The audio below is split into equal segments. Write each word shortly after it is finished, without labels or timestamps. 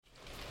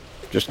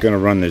Just going to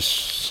run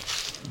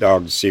this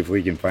dog to see if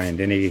we can find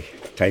any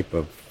type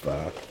of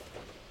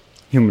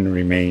human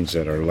remains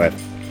that are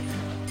left.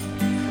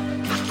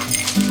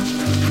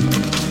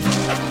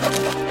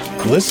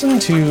 Listen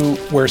to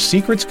Where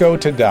Secrets Go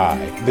to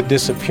Die, The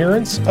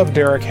Disappearance of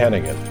Derek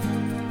Hennigan.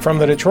 From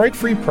the Detroit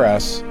Free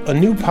Press, a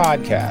new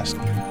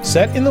podcast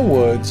set in the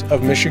woods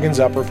of Michigan's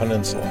Upper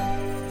Peninsula.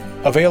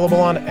 Available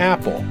on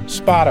Apple,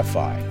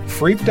 Spotify,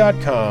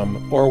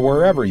 Freep.com, or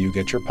wherever you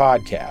get your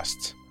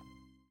podcasts.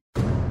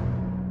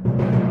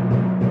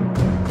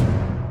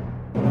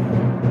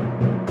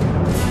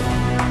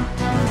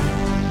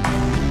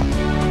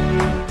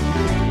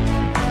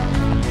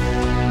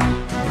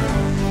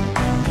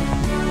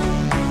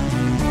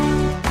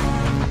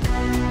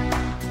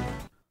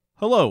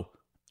 Hello,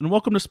 and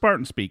welcome to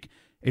Spartan Speak,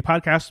 a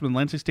podcast from the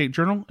Lansing State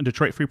Journal and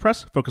Detroit Free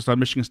Press focused on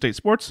Michigan State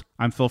sports.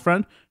 I'm Phil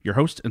Friend, your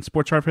host and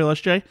sports writer for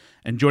LSJ,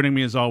 and joining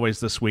me as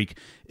always this week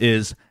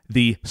is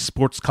the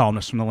sports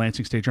columnist from the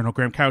Lansing State Journal,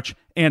 Graham Couch,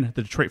 and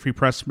the Detroit Free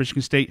Press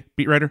Michigan State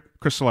beat writer,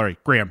 Chris Solari.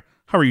 Graham,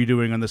 how are you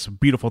doing on this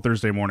beautiful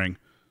Thursday morning?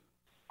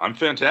 I'm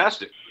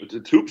fantastic.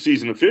 It's hoop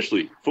season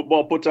officially.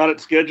 Football puts out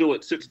its schedule.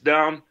 It sits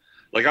down.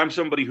 Like, I'm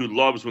somebody who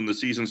loves when the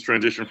seasons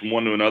transition from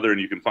one to another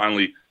and you can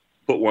finally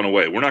put one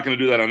away. We're not going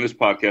to do that on this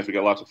podcast. We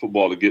got lots of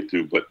football to get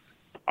to, but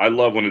I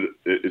love when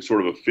it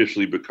sort of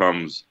officially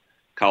becomes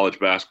college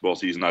basketball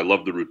season. I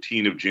love the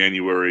routine of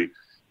January.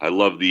 I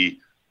love the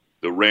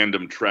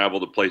random travel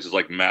to places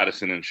like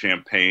Madison and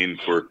Champaign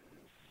for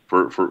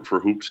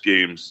hoops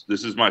games.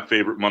 This is my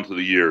favorite month of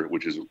the year,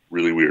 which is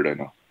really weird, I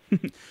know.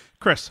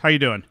 Chris, how you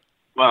doing?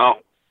 Well,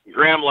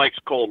 Graham likes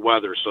cold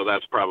weather, so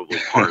that's probably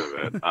part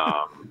of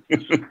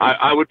it.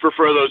 I would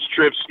prefer those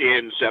trips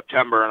in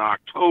September and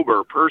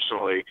October,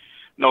 personally.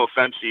 No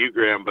offense to you,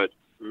 Graham, but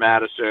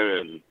Madison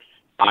and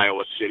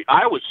Iowa City.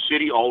 Iowa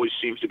City always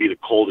seems to be the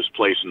coldest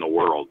place in the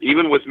world.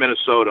 Even with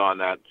Minnesota on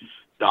that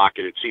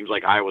docket, it seems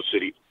like Iowa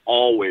City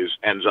always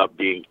ends up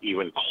being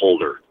even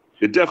colder.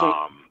 It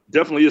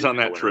definitely is on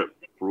that trip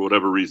for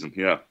whatever reason,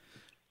 yeah.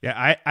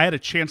 Yeah, I had a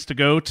chance to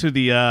go to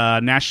the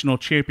national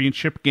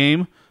championship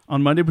game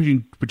on Monday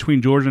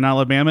between Georgia and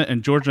Alabama,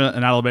 and Georgia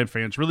and Alabama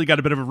fans really got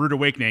a bit of a rude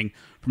awakening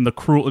from the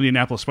cruel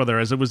Indianapolis weather,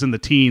 as it was in the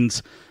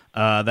teens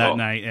that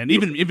night. And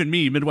even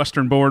me,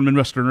 Midwestern born,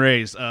 Midwestern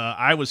raised,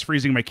 I was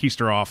freezing my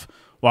keister off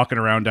walking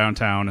around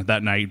downtown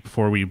that night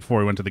before we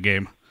went to the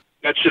game.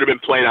 That should have been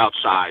played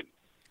outside.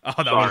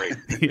 Oh, Sorry,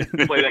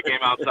 play that game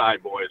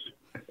outside, boys.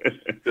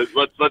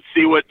 Let's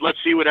see what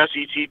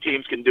SEC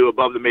teams can do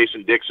above the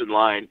Mason-Dixon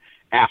line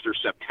after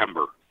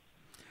September.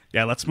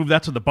 Yeah, let's move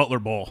that to the Butler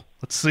Bowl.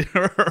 Let's see,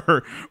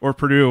 or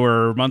Purdue,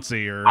 or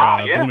Muncie, or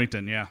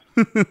Bloomington. Yeah,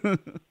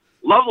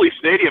 lovely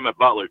stadium at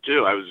Butler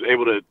too. I was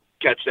able to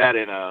catch that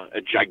in a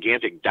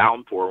gigantic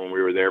downpour when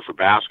we were there for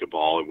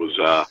basketball. It was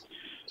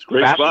it's a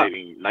great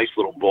fascinating, spot. Nice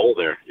little bowl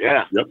there.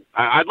 Yeah, yep.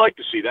 I'd like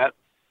to see that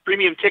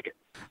premium ticket.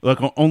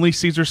 Look, only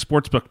Caesar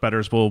Sportsbook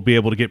bettors will be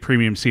able to get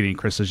premium seating,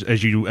 Chris,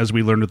 as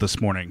we learned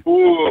this morning.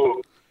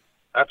 Ooh,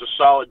 that's a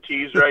solid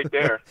tease right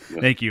there.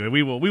 Thank you, and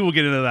we will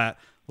get into that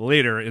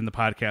later in the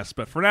podcast.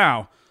 But for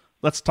now,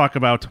 let's talk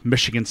about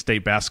Michigan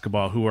State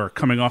basketball, who are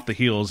coming off the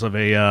heels of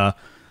a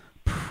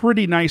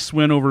pretty nice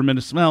win over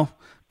Minnesota. Well,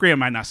 Graham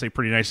might not say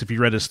pretty nice if you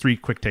read his three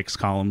quick takes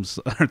column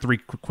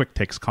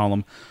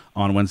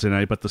on Wednesday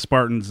night. But the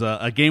Spartans,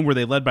 a game where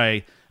they led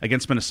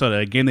against Minnesota,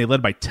 a game they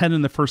led by 10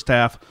 in the first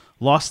half,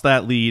 lost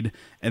that lead,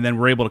 and then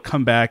were able to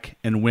come back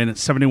and win at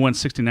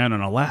 71-69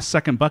 on a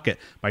last-second bucket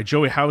by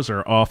Joey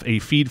Hauser off a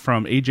feed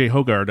from A.J.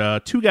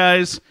 Hoggard. Two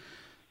guys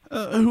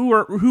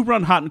who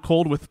run hot and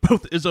cold with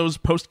both Izzo's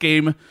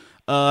post-game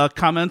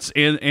comments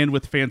and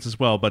with fans as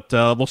well. But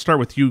we'll start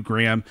with you,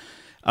 Graham.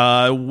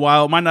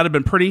 While it might not have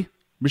been pretty,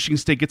 Michigan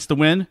State gets the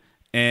win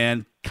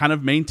and kind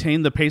of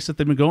maintain the pace that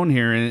they've been going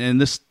here.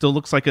 And this still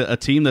looks like a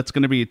team that's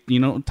going to be,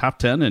 top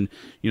 10 and,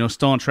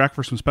 still on track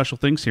for some special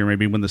things here,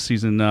 maybe when the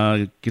season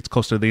gets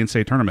close to the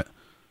NCAA tournament.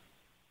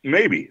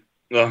 Maybe.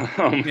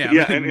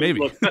 Maybe.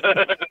 Look,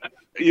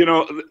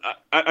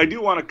 I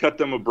do want to cut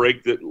them a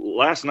break. That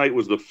last night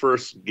was the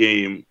first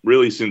game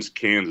really since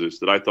Kansas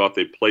that I thought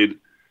they played.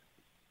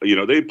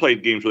 They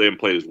played games where they haven't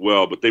played as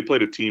well, but they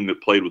played a team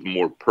that played with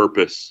more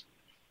purpose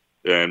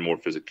and more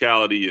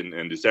physicality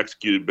and just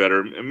executed better.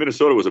 And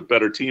Minnesota was a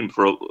better team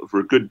for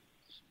good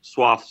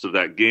swaths of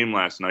that game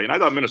last night. And I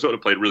thought Minnesota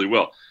played really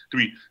well.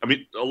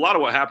 A lot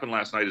of what happened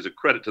last night is a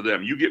credit to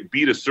them. You get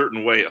beat a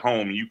certain way at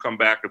home, and you come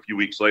back a few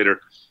weeks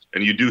later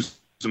and you do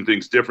some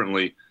things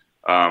differently.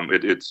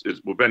 It's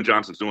what Ben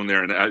Johnson's doing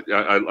there, and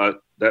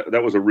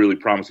that was a really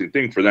promising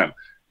thing for them.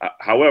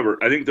 However,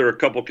 I think there are a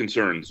couple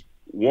concerns.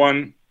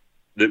 One,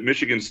 that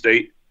Michigan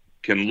State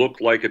can look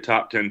like a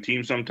top 10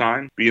 team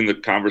sometime, be in the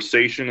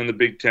conversation in the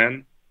Big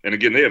Ten. And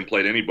again, they haven't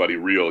played anybody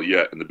real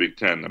yet in the Big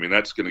Ten. I mean,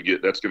 that's going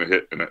to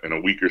hit in a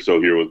week or so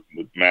here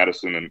with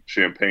Madison and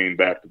Champaign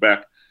back to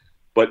back.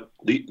 But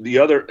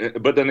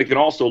then they can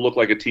also look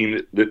like a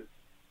team that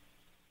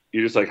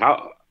you're just like,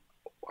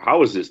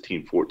 how is this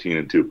team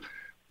 14-2?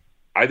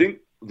 I think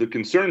the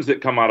concerns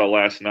that come out of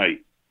last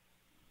night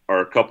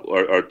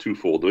are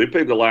twofold. They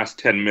played the last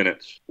 10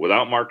 minutes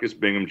without Marcus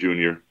Bingham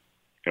Jr.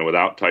 and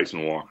without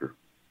Tyson Walker,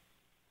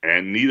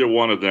 and neither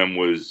one of them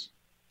was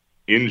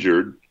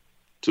injured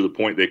to the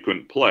point they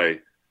couldn't play,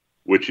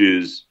 which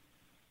is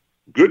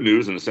good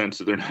news in the sense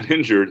that they're not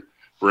injured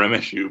for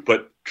MSU,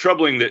 but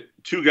troubling that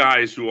two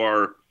guys who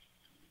are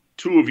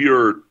two of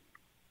your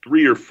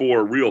 3 or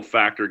 4 real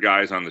factor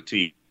guys on the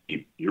team,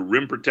 your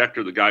rim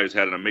protector, the guy who's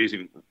had an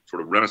amazing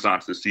sort of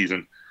renaissance this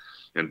season,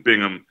 and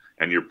Bingham,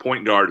 and your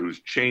point guard who's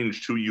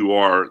changed who you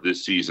are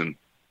this season,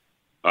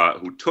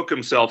 who took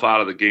himself out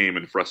of the game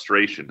in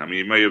frustration. I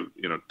mean, he may have,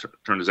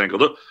 turned his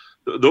ankle.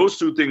 Those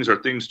two things are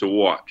things to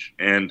watch.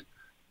 And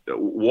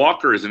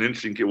Walker is an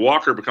interesting kid.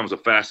 Walker becomes a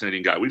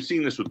fascinating guy. We've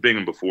seen this with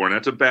Bingham before, and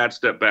that's a bad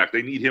step back.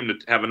 They need him to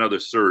have another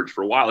surge.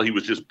 For a while, he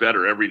was just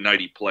better every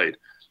night he played.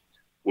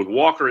 With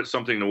Walker, it's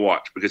something to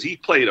watch because he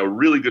played a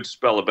really good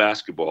spell of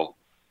basketball,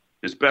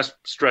 his best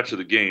stretch of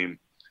the game,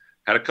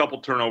 had a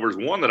couple turnovers,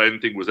 one that I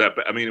didn't think was that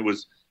bad. I mean, it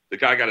was the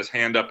guy got his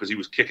hand up as he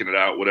was kicking it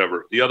out,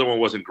 whatever. The other one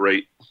wasn't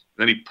great.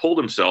 Then he pulled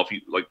himself.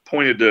 He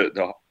pointed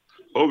to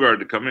Hoggard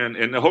to come in.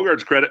 And to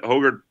Hoggard's credit,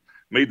 Hoggard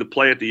made the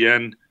play at the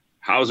end.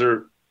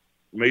 Hauser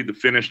made the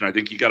finish, and I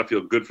think you got to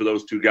feel good for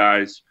those two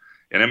guys.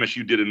 And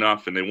MSU did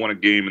enough, and they won a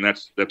game, and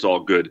that's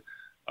all good.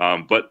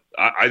 But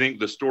I think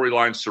the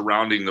storylines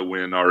surrounding the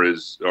win are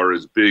as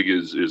big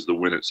as the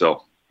win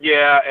itself.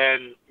 Yeah,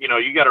 and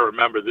you got to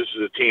remember this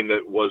is a team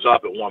that was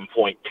up at one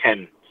point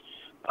 10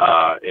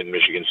 in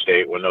Michigan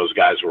State when those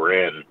guys were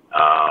in.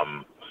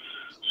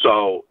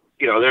 So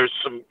there's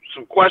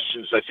some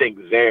questions I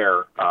think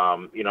there.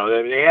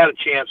 They had a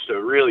chance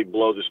to really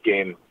blow this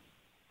game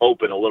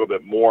open a little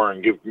bit more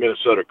and give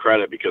Minnesota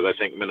credit because I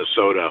think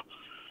Minnesota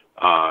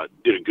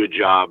did a good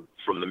job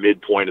from the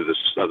midpoint of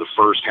the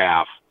first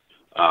half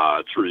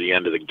through the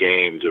end of the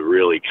game to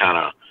really kind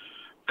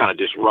of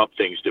disrupt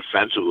things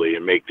defensively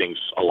and make things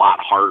a lot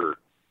harder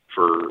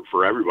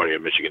for everybody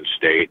at Michigan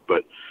State.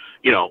 But,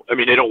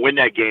 they don't win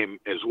that game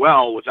as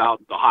well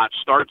without the hot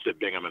starts that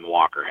Bingham and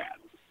Walker had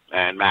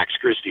and Max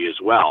Christie as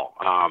well.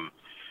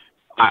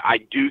 I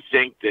do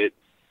think that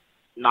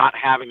not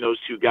having those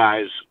two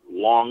guys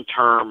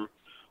long-term,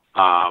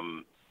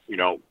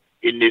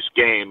 in this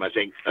game, I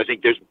think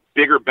there's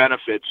bigger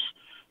benefits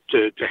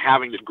to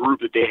having the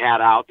group that they had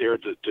out there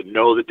to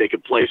know that they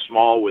could play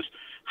small with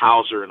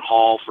Hauser and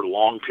Hall for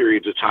long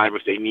periods of time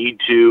if they need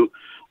to.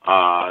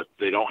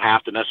 They don't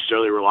have to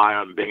necessarily rely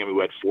on Bingham, who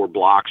had 4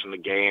 blocks in the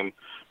game,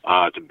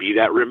 to be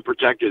that rim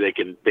protector. They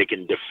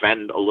can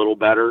defend a little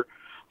better.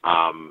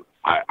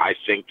 I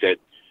think that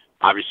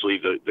obviously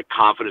the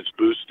confidence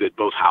boost that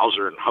both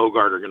Hauser and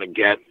Hoggard are going to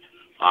get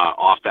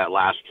off that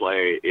last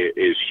play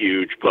is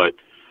huge. But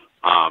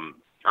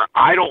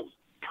I don't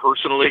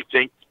personally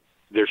think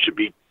there should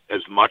be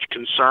as much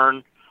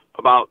concern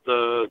about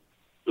the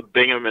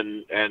Bingham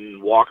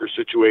and Walker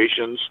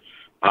situations.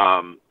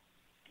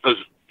 Because,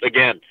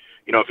 again,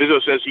 if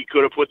Izzo says he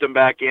could have put them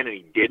back in and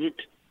he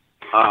didn't,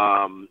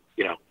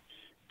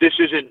 this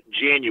isn't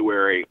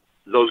January.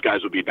 Those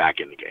guys will be back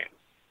in the game.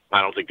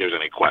 I don't think there's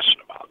any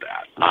question about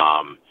that.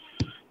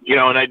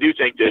 And I do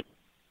think that,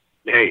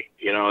 hey,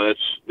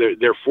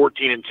 they're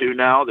 14-2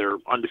 now. They're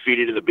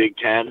undefeated in the Big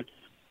Ten.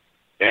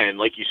 And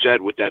like you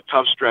said, with that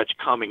tough stretch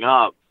coming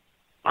up,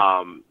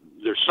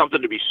 there's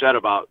something to be said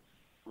about,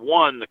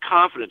 1, the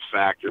confidence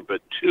factor,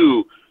 but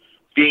 2,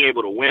 being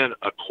able to win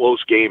a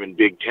close game in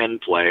Big Ten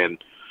play. And,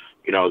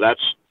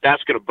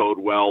 that's going to bode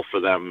well for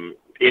them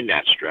in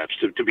that stretch,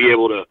 to be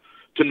able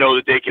to know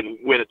that they can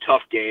win a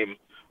tough game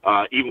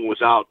even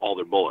without all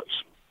their bullets.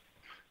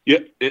 Yeah,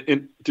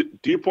 and to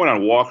your point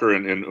on Walker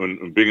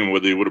and Bingham,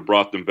 whether they would have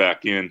brought them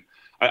back in,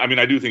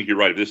 I do think you're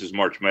right. If this is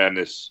March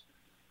Madness,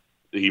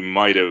 he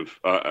might have.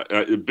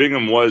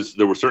 Bingham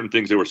there were certain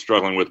things they were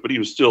struggling with, but he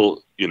was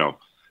still,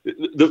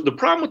 the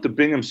problem with the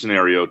Bingham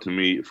scenario to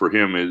me for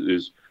him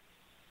is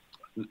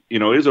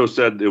Izzo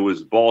said it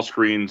was ball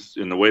screens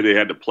and the way they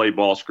had to play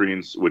ball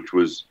screens, which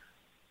was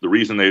the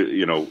reason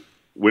they,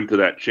 went to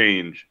that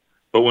change.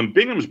 But when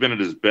Bingham's been at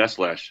his best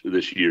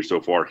this year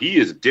so far, he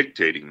is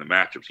dictating the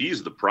matchups.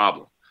 He's the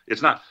problem.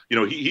 It's not,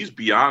 he's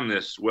beyond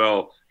this.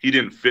 Well, he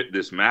didn't fit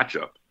this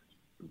matchup.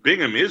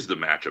 Bingham is the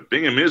matchup.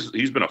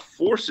 He's been a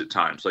force at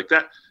times like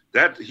that.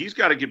 That he's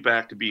got to get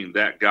back to being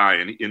that guy.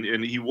 And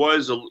he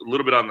was a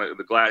little bit on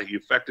the glass. He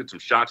affected some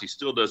shots. He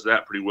still does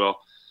that pretty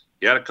well.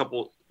 He had a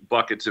couple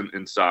buckets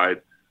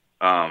inside.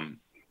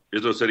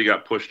 Izzo said he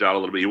got pushed out a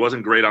little bit. He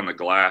wasn't great on the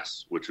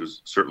glass, which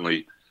was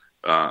certainly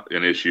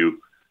an issue.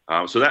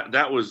 So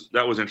that was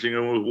interesting.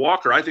 And with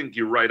Walker, I think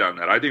you're right on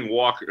that. I think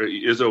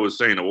Izzo was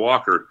saying to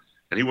Walker,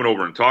 and he went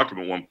over and talked to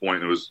him at one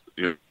point. And it was,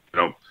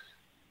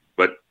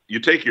 but you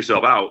take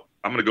yourself out,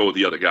 I'm going to go with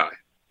the other guy,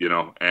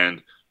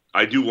 And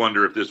I do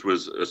wonder if this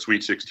was a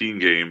Sweet 16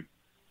 game,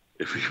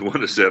 if he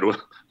would have said,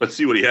 well, let's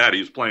see what he had.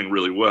 He was playing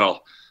really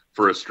well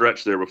for a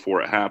stretch there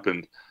before it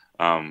happened.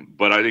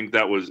 But I think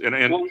that was –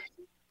 and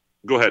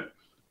go ahead.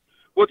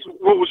 What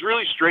was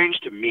really strange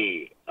to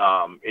me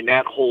in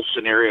that whole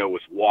scenario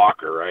with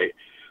Walker, right?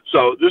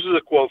 So this is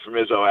a quote from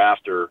Izzo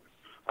after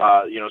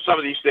Some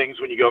of these things,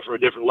 when you go from a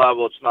different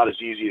level, it's not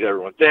as easy as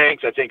everyone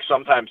thinks. I think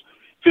sometimes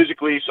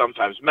physically,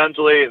 sometimes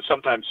mentally, and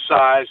sometimes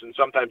size, and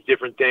sometimes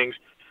different things.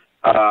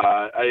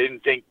 I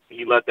didn't think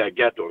he let that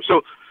get to him.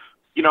 So,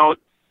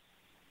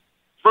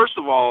 first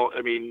of all,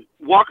 I mean,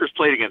 Walker's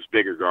played against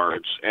bigger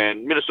guards,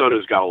 and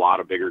Minnesota's got a lot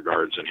of bigger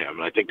guards than him,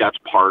 and I think that's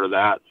part of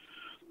that.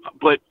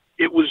 But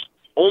it was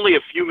only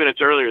a few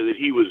minutes earlier that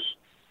he was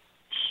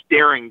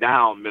staring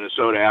down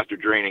Minnesota after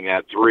draining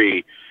that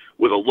three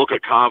with a look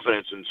of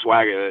confidence and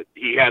swagger that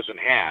he hasn't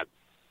had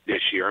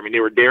this year. I mean, they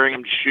were daring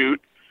him to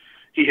shoot.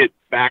 He hit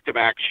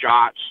back-to-back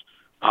shots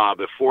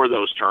before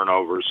those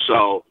turnovers.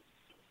 So,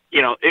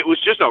 it was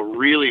just a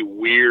really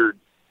weird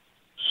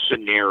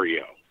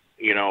scenario,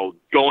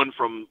 going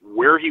from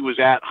where he was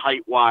at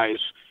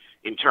height-wise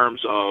in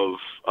terms of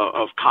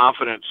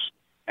confidence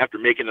after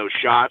making those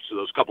shots to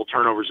those couple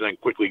turnovers and then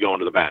quickly going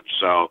to the bench.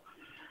 So,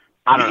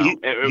 I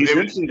don't know. He's an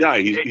interesting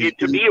guy.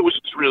 To me, it was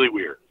just really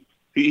weird.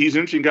 He's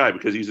an interesting guy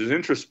because he's as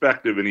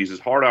introspective and he's as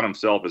hard on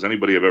himself as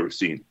anybody I've ever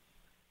seen.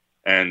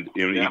 And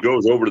he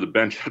goes over to the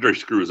bench after he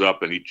screws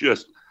up and he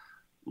just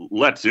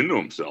lets into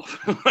himself.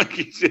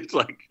 It's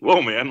like,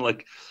 whoa, man!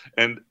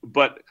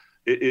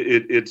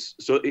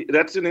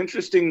 That's an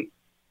interesting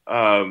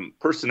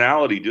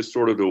personality, just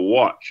sort of to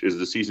watch as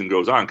the season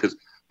goes on, because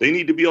they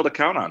need to be able to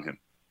count on him.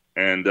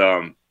 And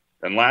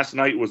last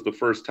night was the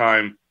first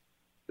time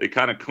they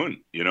kind of couldn't,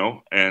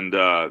 and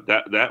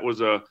that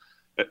was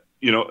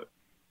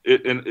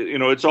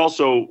it's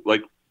also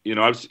like,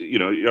 I've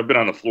been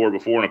on the floor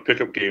before in a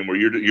pickup game where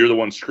you're the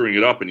one screwing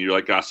it up and you're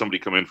like, somebody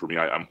come in for me.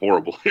 I'm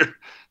horrible here.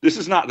 This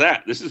is not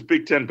that. This is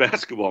Big Ten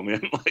basketball,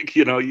 man.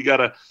 You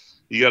gotta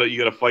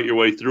fight your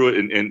way through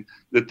it. And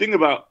the thing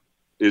about,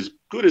 as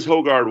good as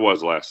Hoggard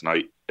was last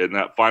night, and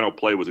that final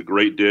play was a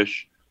great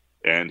dish,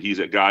 and he's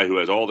a guy who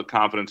has all the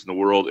confidence in the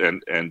world,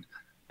 and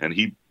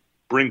he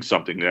brings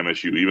something to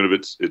MSU, even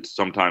if it's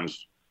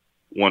sometimes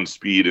one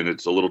speed and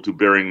it's a little too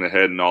burying the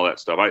head and all that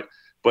stuff.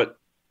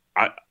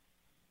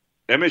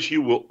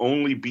 MSU will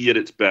only be at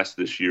its best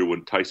this year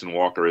when Tyson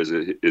Walker is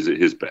at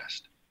his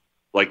best.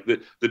 Like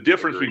the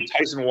difference between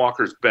Tyson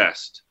Walker's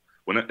best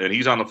and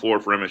he's on the floor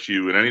for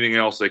MSU and anything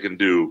else they can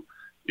do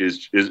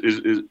is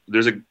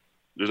there's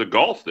a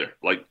gulf there.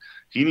 Like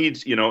he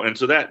needs, and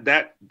so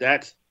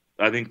that's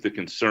I think the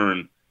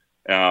concern.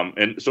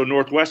 And so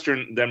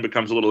Northwestern then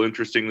becomes a little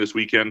interesting this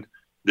weekend.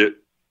 That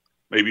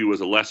maybe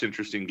was a less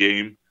interesting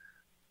game.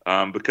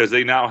 Because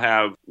they now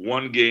have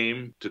one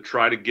game to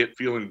try to get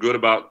feeling good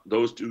about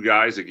those two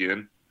guys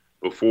again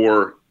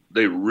before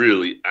they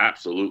really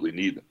absolutely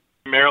need them.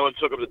 Maryland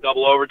took up the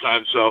double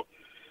overtime, so,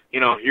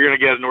 you're going to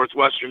get a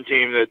Northwestern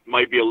team that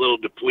might be a little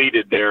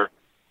depleted there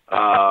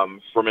from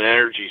an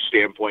energy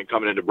standpoint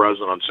coming into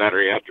Breslin on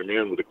Saturday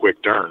afternoon with a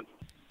quick turn.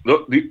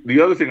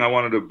 The other thing I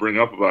wanted to bring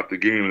up about the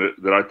game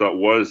that I thought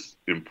was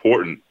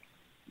important,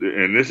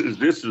 and this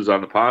is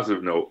on the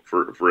positive note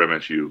for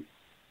MSU,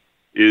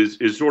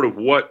 is sort of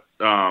what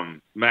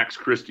Max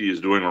Christie is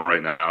doing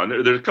right now. And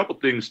there's a couple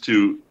things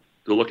to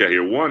look at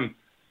here. One,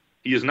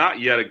 he is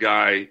not yet a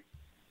guy –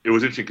 it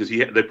was interesting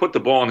because they put the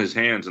ball in his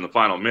hands in the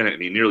final minute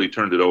and he nearly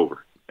turned it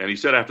over. And he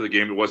said after the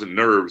game it wasn't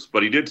nerves,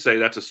 but he did say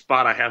that's a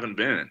spot I haven't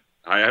been in.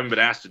 I haven't been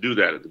asked to do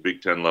that at the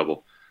Big Ten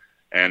level.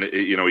 And,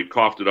 he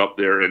coughed it up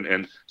there.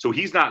 And so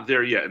he's not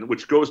there yet, and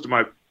which goes to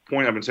my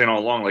point I've been saying all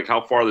along, like how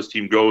far this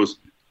team goes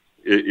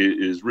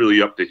is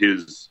really up to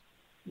his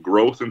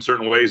growth in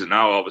certain ways. And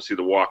now obviously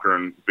the Walker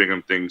and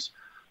Bingham things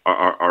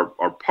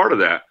are part of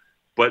that.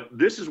 But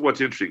this is what's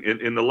interesting.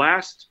 In the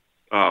last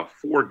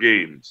 4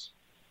 games,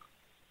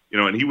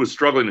 and he was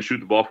struggling to shoot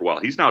the ball for a while.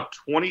 He's now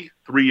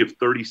 23 of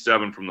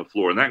 37 from the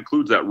floor, and that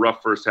includes that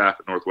rough first half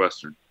at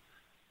Northwestern,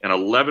 and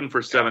 11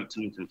 for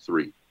 17 from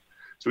 3.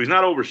 So he's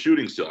not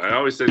overshooting still. I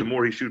always say the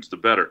more he shoots, the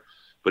better.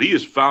 But he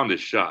has found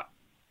his shot.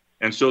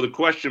 And so the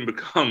question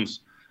becomes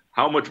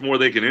how much more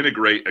they can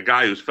integrate a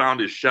guy who's found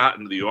his shot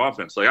into the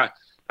offense.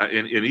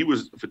 And he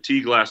was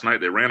fatigued last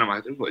night. They ran him, I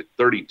think, like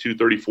 32,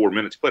 34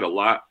 minutes. He played a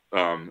lot.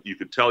 You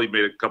could tell he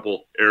made a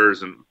couple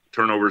errors and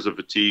turnovers of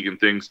fatigue and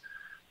things.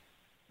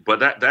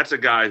 But that's a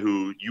guy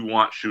who you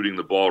want shooting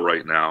the ball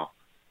right now,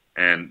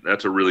 and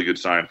that's a really good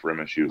sign for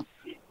MSU.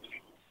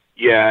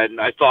 Yeah,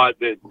 and I thought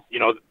that,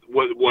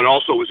 what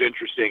also was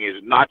interesting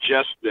is not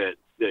just that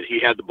he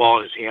had the ball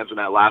in his hands in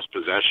that last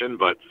possession,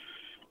 but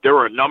there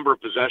were a number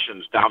of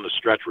possessions down the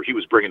stretch where he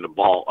was bringing the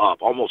ball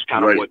up, almost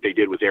kind of what they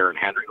did with Aaron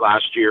Henry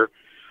last year,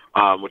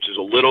 which is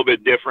a little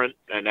bit different,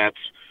 and that's,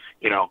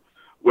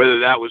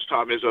 whether that was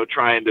Tom Izzo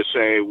trying to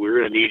say, we're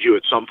going to need you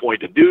at some point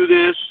to do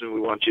this, and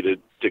we want you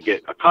to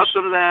get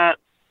accustomed to that.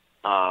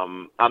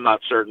 I'm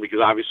not certain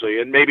because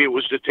obviously, and maybe it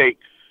was to take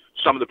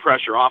some of the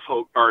pressure off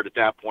Hoggard at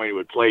that point, who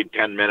had played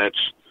 10 minutes,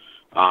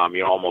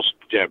 almost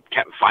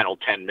final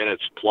 10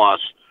 minutes plus,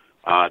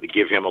 to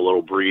give him a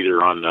little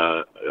breather on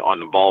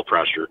the ball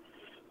pressure.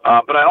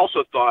 But I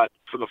also thought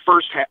for the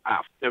first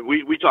half, and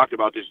we talked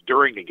about this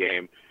during the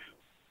game,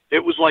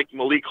 it was like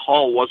Malik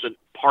Hall wasn't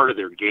part of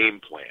their game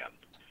plan.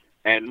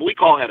 And Malik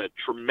Hall had a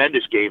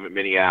tremendous game at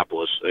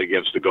Minneapolis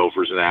against the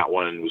Gophers in that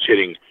one and was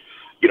hitting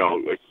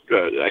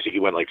I think he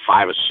went like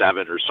 5 of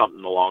 7 or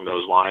something along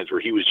those lines, where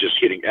he was just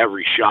hitting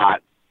every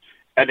shot,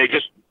 and they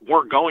just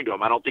weren't going to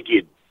him. I don't think he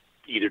had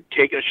either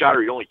taken a shot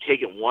or he'd only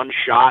taken one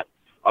shot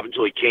up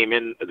until he came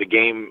in the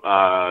game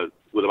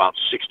with about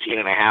 16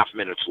 and a half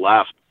minutes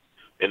left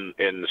in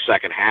the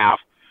second half,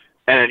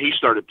 and then he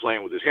started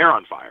playing with his hair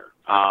on fire.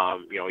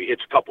 He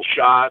hits a couple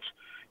shots.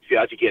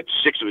 I think he had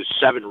 6 of his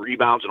 7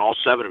 rebounds and all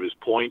 7 of his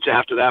points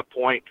after that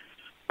point.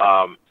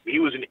 He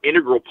was an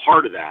integral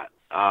part of that.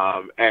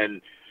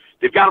 And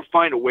they've got to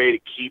find a way to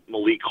keep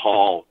Malik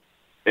Hall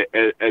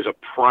as a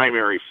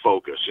primary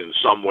focus in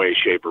some way,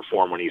 shape, or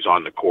form when he's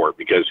on the court,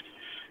 because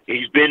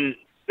he's been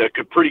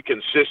a pretty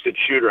consistent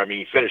shooter. I mean,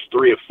 he finished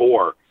 3 of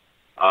 4.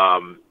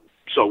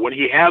 So when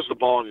he has the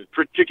ball, and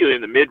particularly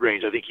in the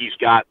mid-range, I think he's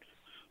got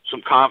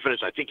some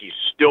confidence. I think he's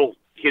still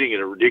hitting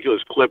at a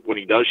ridiculous clip when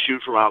he does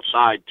shoot from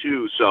outside,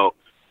 too. So,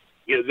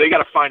 they got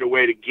to find a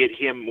way to get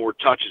him more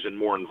touches and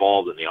more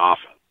involved in the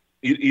offense.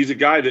 He's a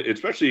guy that,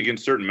 especially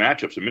against certain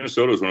matchups, and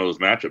Minnesota was one of those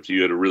matchups.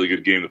 He had a really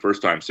good game the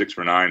first time, 6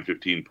 for 9,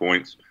 15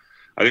 points.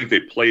 I think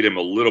they played him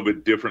a little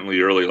bit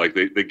differently early. Like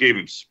they gave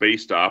him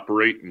space to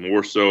operate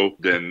more so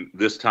than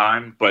this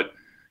time. But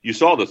you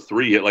saw the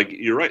 3. Like,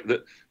 you're right.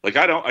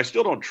 I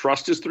still don't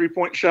trust his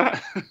 3-point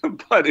shot,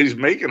 but he's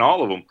making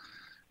all of them.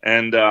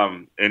 And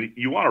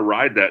you want to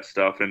ride that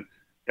stuff. And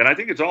I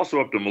think it's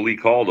also up to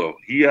Malik Hall, though.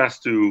 He has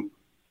to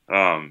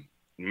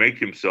make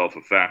himself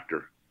a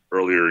factor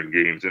earlier in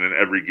games and in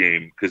every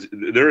game, because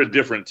they're a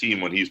different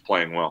team when he's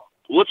playing well.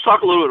 Let's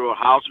talk a little bit about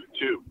Hauser,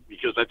 too,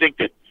 because I think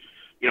that,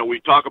 we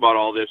talk about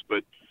all this,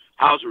 but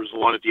Hauser was the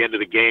one at the end of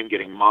the game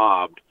getting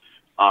mobbed.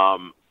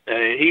 And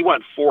he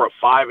went 4 of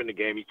 5 in the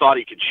game. He thought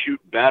he could shoot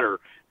better.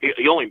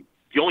 The only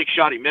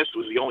shot he missed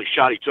was the only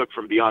shot he took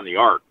from beyond the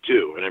arc,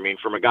 too. And I mean,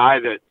 from a guy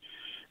that,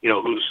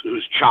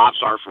 whose chops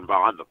are from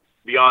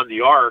beyond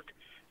the arc,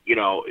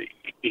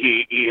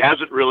 he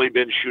hasn't really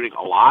been shooting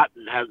a lot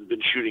and hasn't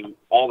been shooting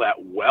all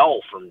that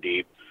well from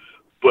deep.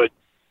 But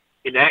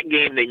in that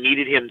game, they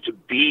needed him to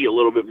be a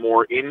little bit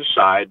more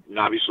inside, and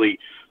obviously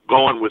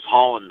going with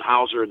Hall and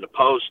Hauser in the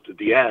post at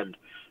the end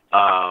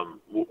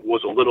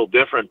was a little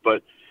different.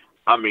 But,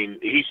 I mean,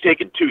 he's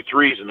taken 2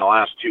 threes in the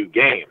last 2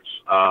 games.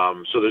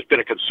 So there's been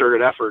a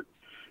concerted effort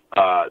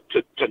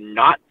to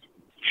not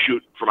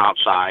shoot from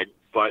outside,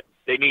 but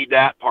they need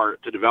that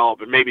part to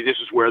develop. And maybe this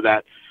is where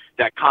that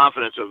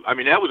confidence of, I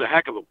mean, that was a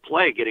heck of a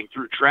play getting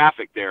through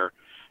traffic there.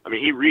 I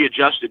mean, he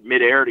readjusted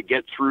midair to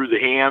get through the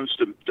hands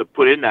to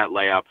put in that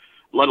layup,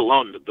 let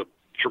alone the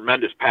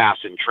tremendous pass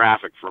in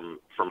traffic from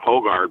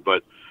Hogard.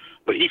 But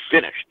he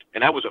finished,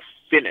 and that was a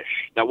finish.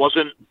 That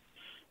wasn't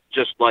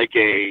just like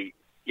I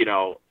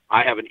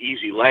have an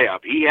easy layup.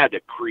 He had to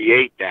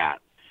create that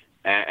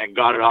and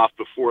got it off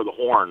before the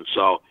horn.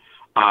 So,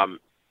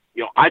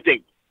 I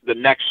think the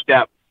next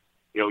step,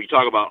 you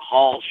talk about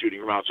Hall shooting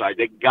from outside,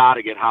 they got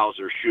to get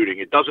Hauser shooting.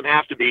 It doesn't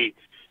have to be,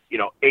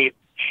 8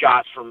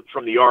 shots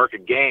from the arc a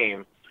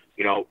game,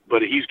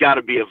 but he's got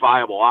to be a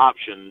viable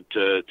option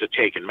to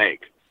take and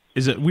make.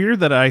 Is it weird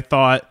that I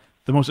thought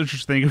the most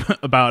interesting thing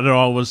about it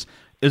all was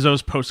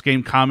Izzo's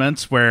post-game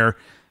comments where,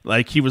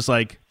 like, he was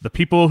like, the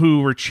people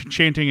who were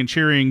chanting and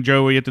cheering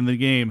Joey at the end of the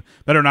game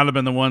better not have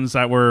been the ones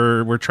that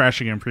were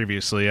trashing him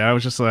previously. I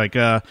was just like,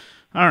 all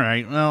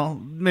right, well,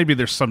 maybe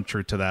there's some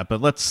truth to that,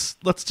 but let's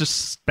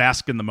just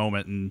bask in the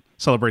moment and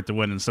celebrate the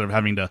win instead of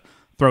having to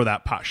throw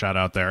that pot shot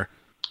out there.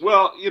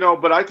 Well,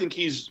 but I think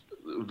he's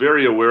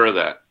very aware of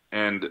that.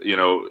 And,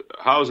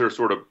 Hauser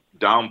sort of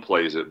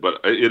downplays it,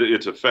 but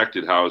it's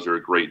affected Hauser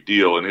a great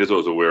deal, and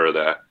Izzo's aware of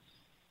that.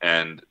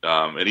 And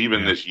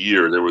even this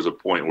year, there was a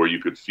point where you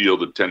could feel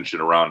the tension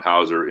around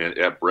Hauser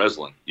at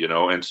Breslin,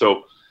 and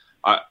so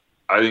I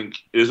think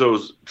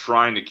Izzo's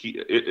trying to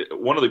keep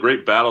one of the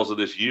great battles of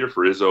this year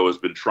for Izzo has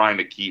been trying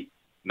to keep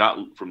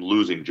not from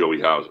losing Joey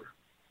Hauser.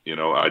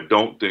 I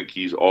don't think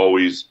he's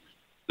always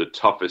the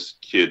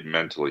toughest kid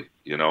mentally.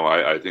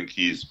 I think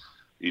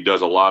he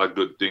does a lot of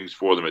good things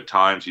for them at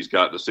times. He's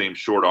got the same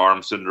short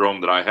arm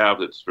syndrome that I have.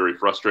 That's very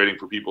frustrating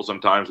for people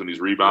sometimes when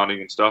he's rebounding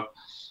and stuff.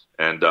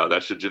 And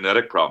that's a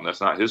genetic problem. That's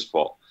not his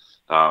fault.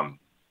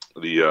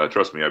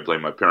 Trust me, I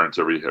blame my parents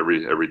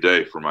every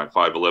day for my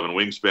 5'11"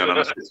 wingspan on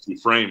a 6'2"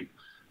 frame.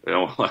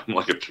 I'm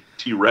like a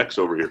T-Rex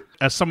over here.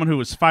 As someone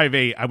who is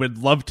 5'8", I would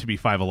love to be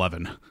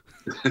 5'11".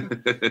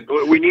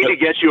 We need to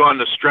get you on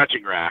the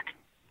stretching rack.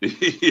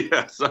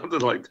 Yeah, something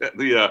like that.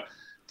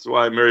 That's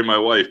why I married my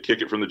wife.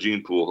 Kick it from the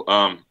gene pool.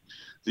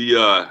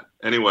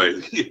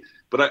 Anyway,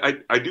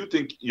 but I do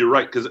think you're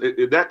right, because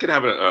that can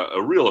have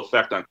a real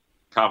effect on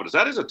confidence.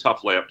 That is a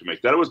tough layup to make.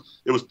 It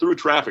was through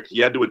traffic.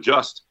 He had to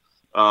adjust.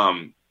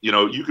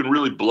 You can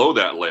really blow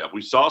that layup.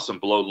 We saw some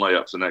blown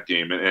layups in that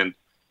game, and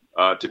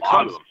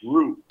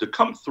to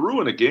come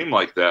through in a game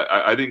like that,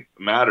 I think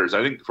matters.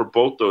 I think for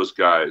both those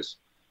guys,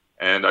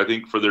 and I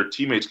think for their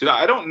teammates, because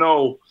I don't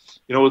know.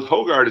 With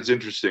Hogard, it's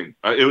interesting.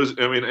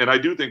 And I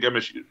do think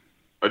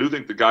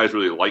the guys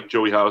really like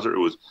Joey Hauser.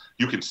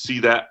 You can see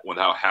that with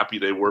how happy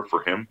they were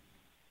for him,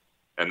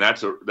 and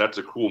that's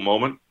a cool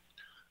moment.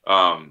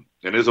 And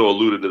Izzo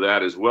alluded to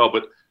that as well.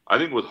 But I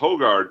think with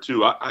Hogard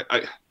too,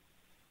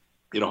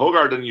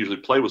 Hogard doesn't usually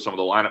play with some of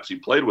the lineups he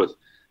played with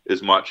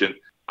as much, and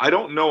I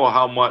don't know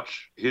how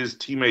much his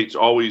teammates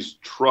always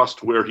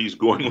trust where he's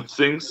going with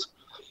things.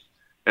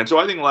 And so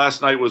I think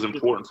last night was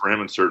important for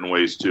him in certain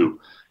ways too,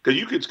 because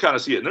you could kind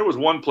of see it. And there was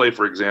one play,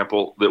 for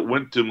example, that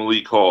went to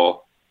Malik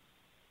Hall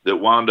that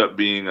wound up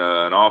being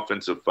an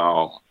offensive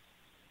foul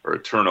or a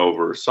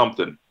turnover or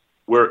something,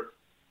 where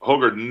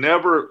Hogard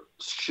never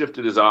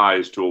shifted his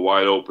eyes to a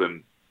wide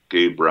open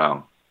Gabe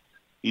Brown.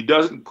 He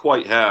doesn't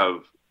quite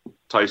have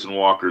Tyson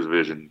Walker's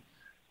vision.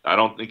 I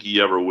don't think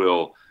he ever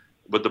will.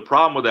 But the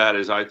problem with that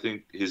is I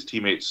think his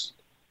teammates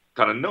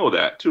kind of know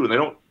that too, and they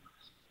don't.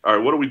 All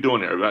right, what are we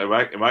doing here?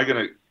 Am I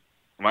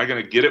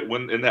gonna get it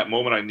when in that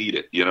moment I need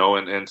it?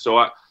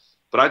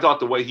 But I thought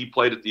the way he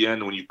played at the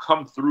end, when you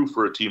come through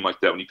for a team like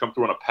that, when you come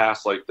through on a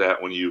pass like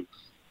that, when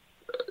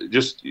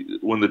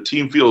the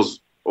team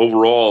feels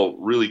overall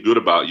really good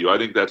about you, I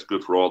think that's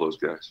good for all those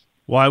guys.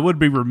 Well, I would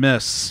be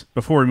remiss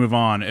before we move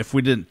on if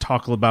we didn't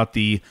talk about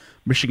the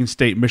Michigan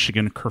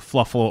State-Michigan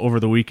kerfluffle over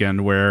the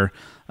weekend, where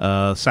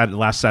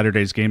last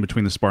Saturday's game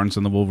between the Spartans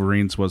and the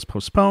Wolverines was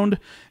postponed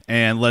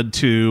and led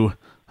to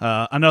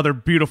another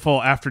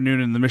beautiful afternoon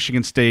in the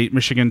Michigan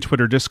State-Michigan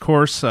Twitter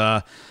discourse.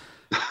 The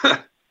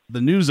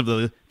news of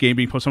the game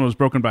being postponed was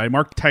broken by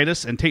Mark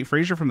Titus and Tate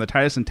Frazier from the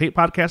Titus and Tate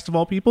podcast, of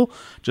all people,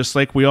 just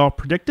like we all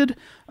predicted.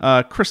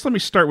 Chris, let me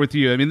start with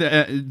you. I mean,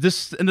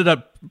 this ended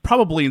up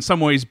probably in some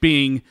ways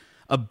being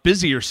a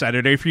busier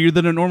Saturday for you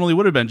than it normally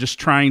would have been, just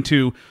trying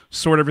to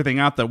sort everything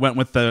out that went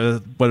with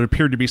what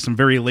appeared to be some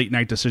very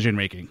late-night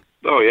decision-making.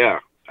 Oh, yeah.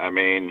 I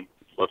mean,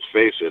 let's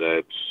face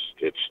it,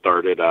 it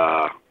started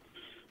about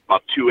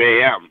 2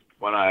 a.m.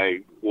 when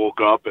I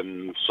woke up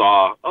and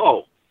saw,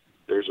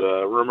 there's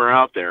a rumor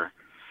out there.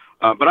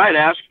 But I had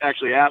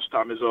actually asked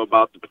Tom Izzo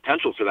about the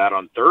potential for that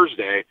on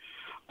Thursday,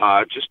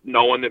 just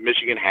knowing that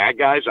Michigan had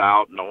guys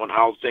out, knowing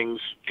how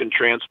things can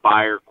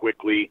transpire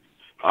quickly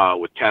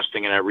with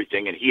testing and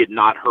everything, and he had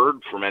not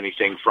heard from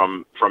anything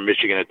from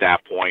Michigan at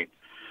that point.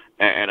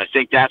 And I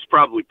think that's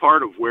probably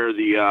part of where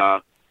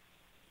the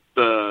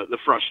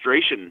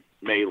frustration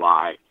may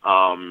lie,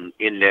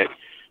 in that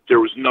there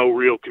was no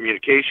real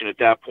communication at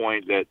that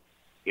point that,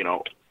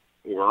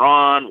 we're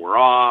on, we're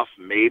off,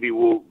 maybe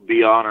we'll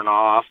be on and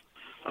off.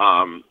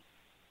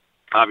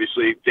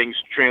 Obviously things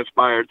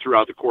transpired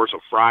throughout the course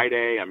of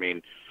Friday. I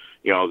mean,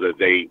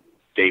 that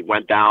they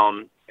went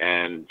down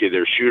and did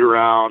their shoot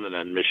around, and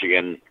then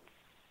Michigan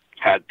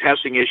had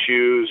testing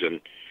issues,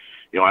 and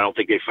I don't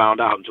think they found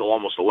out until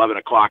almost 11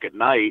 o'clock at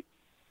night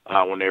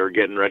when they were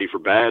getting ready for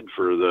bed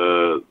for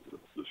the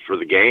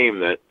game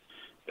that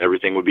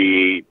everything would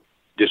be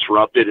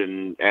disrupted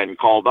and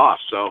called off.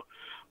 So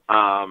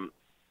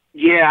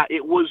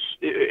it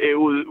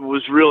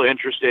was real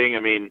interesting. I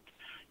mean,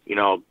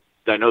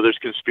 I know there's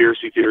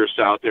conspiracy theorists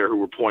out there who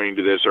were pointing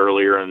to this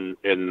earlier in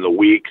the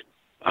week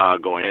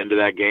going into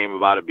that game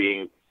about it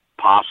being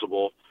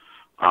possible.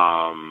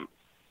 But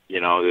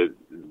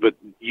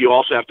you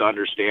also have to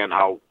understand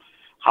how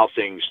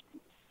things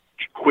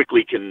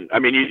quickly can. I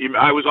mean,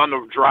 I was on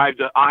the drive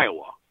to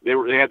Iowa. They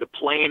had the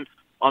plane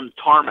on the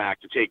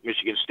tarmac to take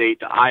Michigan State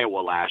to Iowa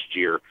last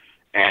year,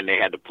 and they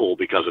had to pull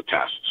because of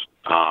tests.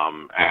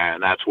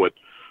 And that's what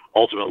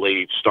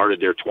ultimately started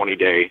their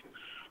 20-day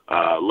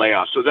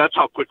layoff. So that's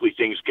how quickly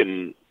things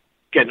can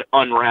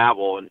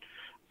unravel. And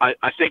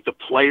I think the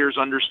players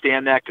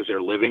understand that because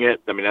they're living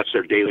it. I mean, that's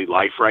their daily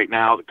life right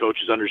now. The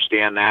coaches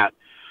understand that.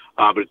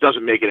 But it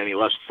doesn't make it any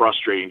less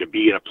frustrating to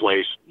be in a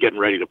place getting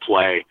ready to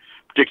play,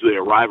 particularly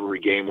a rivalry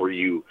game where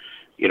to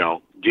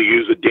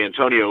use a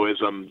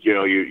D'Antonioism,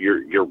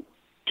 you're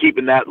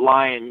keeping that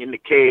lion in the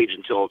cage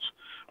until it's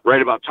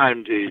right about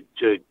time to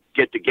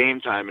get to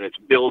game time, and it's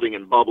building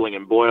and bubbling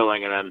and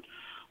boiling, and then,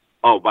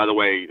 oh, by the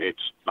way,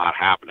 it's not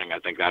happening. I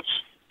think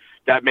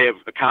that may have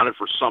accounted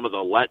for some of the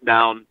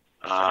letdown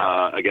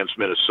against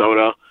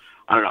Minnesota.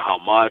 I don't know how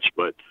much,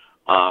 but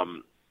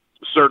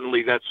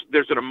certainly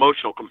there's an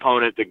emotional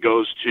component that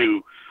goes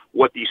to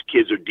what these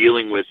kids are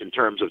dealing with in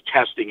terms of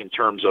testing, in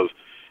terms of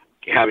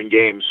having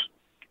games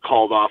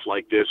called off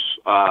like this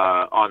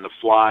on the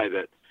fly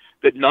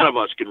that none of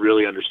us can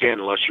really understand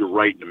unless you're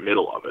right in the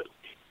middle of it.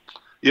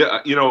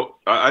 Yeah,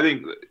 I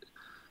think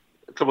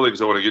a couple of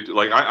things I want to get to.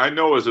 Like, I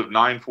know as of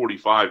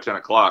 9:45, 10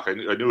 o'clock, I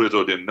knew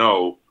Izzo didn't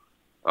know.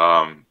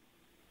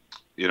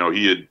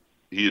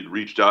 He had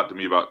reached out to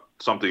me about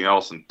something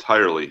else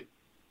entirely,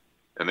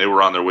 and they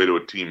were on their way to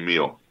a team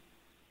meal.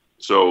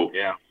 So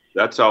yeah,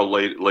 that's how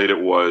late it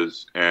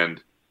was.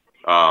 And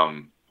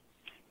from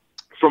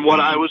what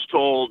I was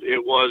told,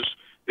 it was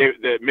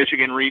that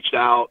Michigan reached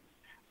out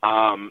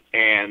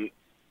and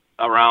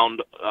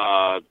around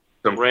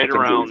right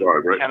around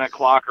 10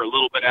 o'clock or a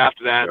little bit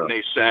after that, yeah. And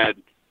they said,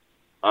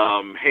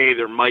 hey,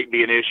 there might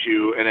be an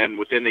issue, and then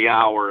within the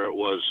hour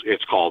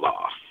it's called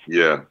off.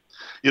 Yeah.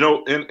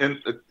 And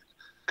a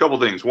couple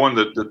things. One,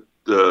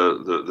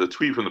 the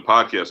tweet from the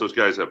podcast, those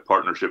guys have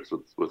partnerships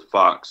with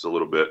Fox a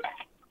little bit.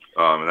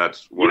 And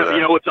that's what you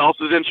know what else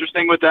is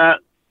interesting with that?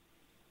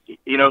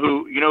 You know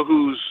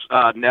whose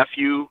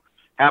nephew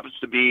happens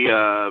to be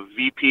a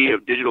VP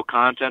of digital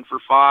content for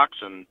Fox,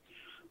 and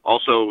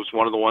also was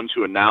one of the ones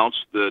who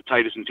announced the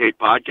Titus and Tate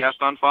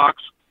podcast on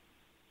Fox.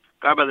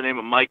 A guy by the name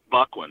of Mike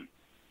Bucklin.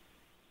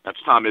 That's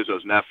Tom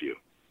Izzo's nephew.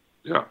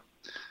 Yeah.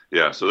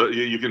 Yeah, so that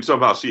you can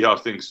somehow see how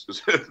things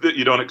that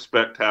you don't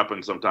expect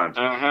happen sometimes.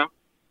 Uh-huh.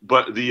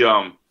 But the,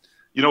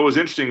 what was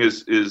interesting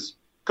is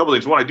a couple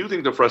things. One, I do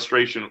think the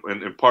frustration,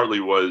 and partly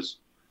was,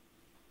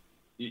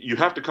 you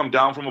have to come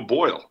down from a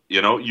boil.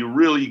 You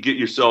really get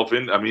yourself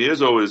in. I mean,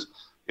 Izzo is,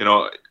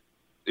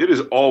 it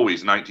is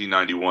always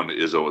 1991 to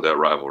Izzo with that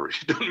rivalry.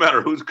 It doesn't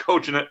matter who's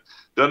coaching it.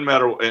 Doesn't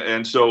matter.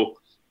 And so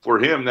for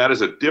him, that is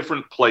a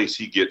different place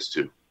he gets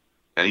to.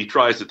 And he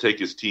tries to take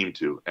his team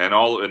to. And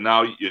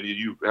now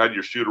you had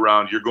your shoot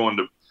around. You're going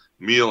to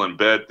meal in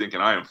bed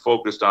thinking, I am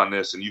focused on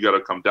this, and you got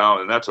to come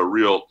down. And that's a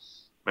real,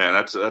 man,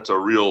 that's a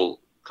real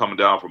coming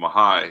down from a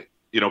high.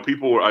 I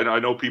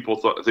know people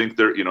think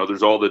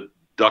there's all the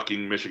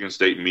ducking Michigan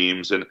State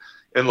memes. And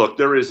look,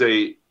 there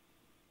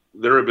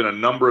have been a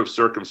number of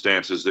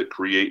circumstances that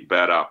create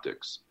bad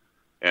optics.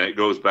 And it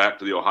goes back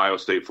to the Ohio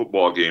State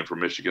football game for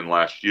Michigan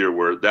last year,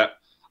 where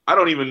I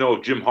don't even know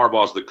if Jim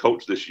Harbaugh's the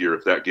coach this year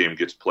if that game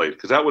gets played,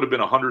 because that would have been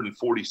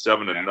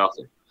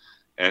 147-0,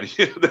 and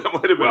that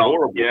might have been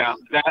horrible. Yeah,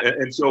 that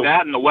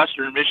and the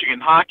Western Michigan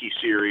hockey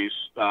series.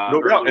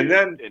 No doubt, and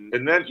then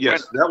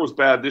yes, that was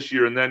bad this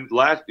year. And then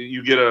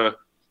you get a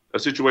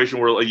situation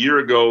where a year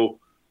ago,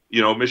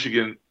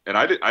 Michigan, and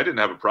I didn't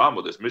have a problem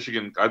with this.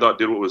 Michigan, I thought,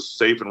 did what was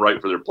safe and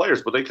right for their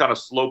players, but they kind of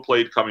slow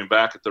played coming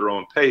back at their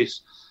own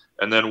pace,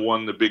 and then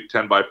won the Big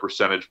Ten by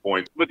percentage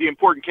points. But the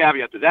important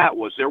caveat to that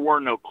was there were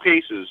no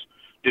cases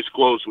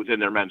disclosed within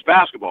their men's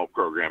basketball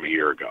program a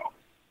year ago.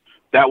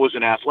 That was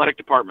an athletic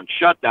department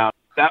shutdown.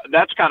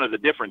 That's kind of the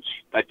difference,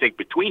 I think,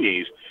 between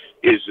these,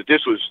 is that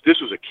this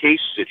was a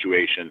case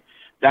situation.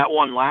 That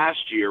one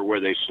last year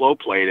where they slow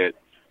played it,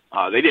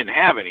 they didn't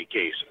have any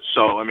cases.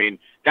 So, I mean,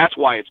 that's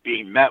why it's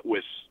being met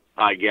with,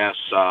 I guess,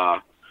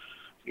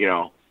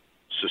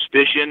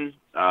 suspicion,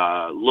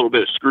 a little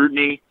bit of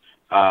scrutiny,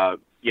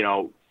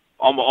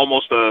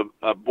 almost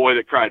a boy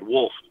that cried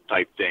wolf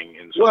type thing.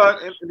 Well,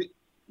 and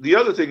the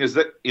other thing is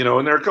that,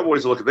 and there are a couple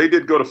ways to look at it. They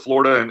did go to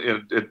Florida,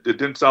 and it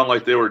didn't sound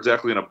like they were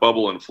exactly in a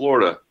bubble in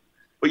Florida.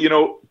 But,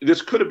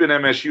 this could have been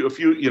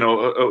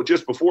MSU.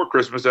 Just before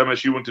Christmas,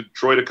 MSU went to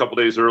Detroit a couple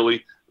days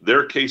early.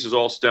 Their cases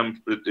all stemmed,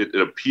 it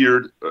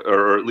appeared,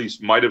 or at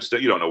least might have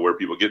stemmed. You don't know where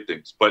people get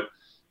things. But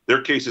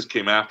their cases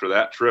came after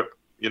that trip.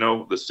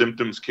 The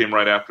symptoms came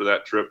right after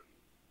that trip.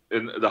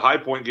 In the High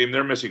Point game,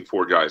 they're missing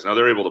 4 guys. Now,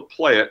 they're able to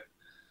play it.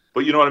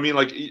 But you know what I mean?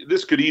 Like,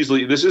 this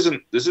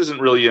isn't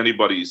really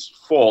anybody's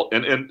fault.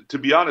 And to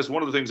be honest,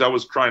 one of the things I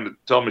was trying to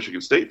tell Michigan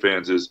State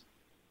fans is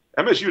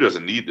MSU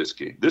doesn't need this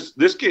game.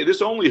 This game,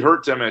 this only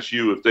hurts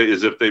MSU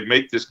if they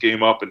make this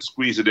game up and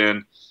squeeze it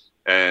in,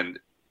 and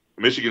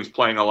Michigan's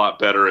playing a lot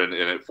better, and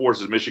it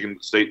forces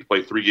Michigan State to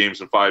play 3 games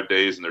in 5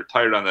 days, and they're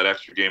tired on that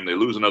extra game. They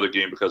lose another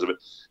game because of it.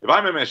 If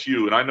I'm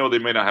MSU, and I know they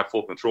may not have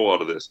full control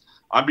out of this,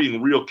 I'm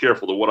being real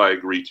careful to what I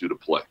agree to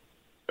play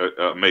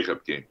a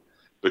makeup game,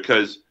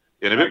 because.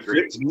 And if it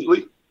fits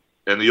neatly,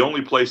 and the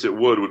only place it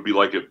would be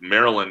like if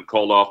Maryland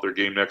called off their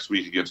game next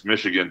week against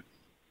Michigan,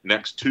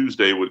 next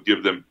Tuesday would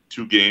give them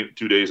 2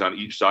 days on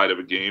each side of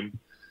a game,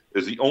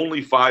 is the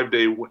only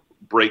 5-day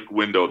break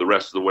window the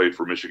rest of the way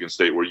for Michigan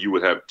State, where you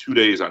would have 2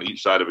 days on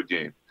each side of a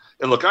game.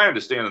 And look, I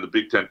understand in the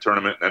Big Ten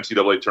tournament,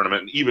 NCAA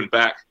tournament, and even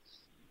back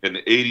in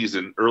the 80s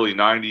and early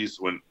 90s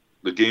when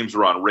the games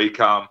were on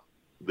Raycom,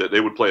 that they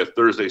would play a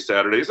Thursday,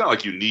 Saturday. It's not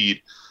like you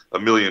need a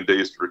million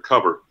days to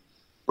recover.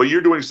 But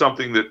you're doing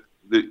something that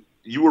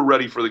you were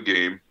ready for the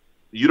game.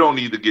 You don't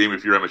need the game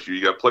if you're MSU.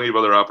 You got plenty of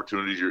other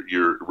opportunities.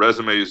 Your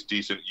resume is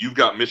decent. You've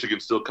got Michigan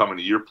still coming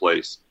to your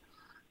place.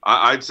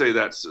 I'd say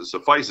that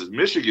suffices.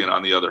 Michigan,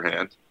 on the other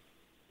hand,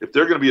 if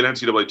they're going to be an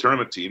NCAA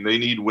tournament team, they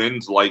need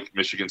wins like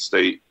Michigan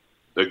State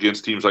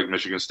against teams like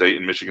Michigan State,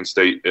 and Michigan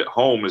State at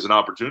home is an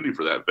opportunity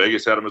for that.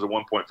 Vegas had them as a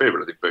 1-point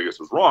favorite. I think Vegas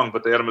was wrong,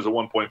 but they had them as a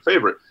 1-point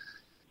favorite.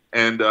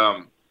 And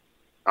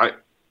I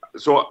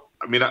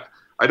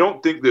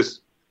don't think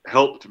this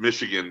helped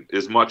Michigan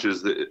as much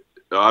as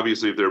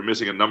obviously if they're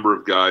missing a number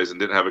of guys and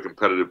didn't have a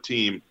competitive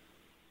team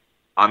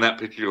on that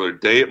particular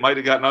day, it might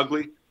have gotten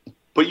ugly.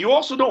 But you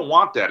also don't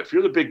want that. If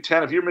you're the Big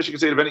Ten, if you're Michigan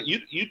State,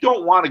 you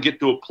don't want to get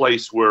to a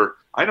place where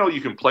I know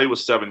you can play with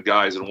 7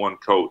 guys and 1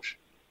 coach.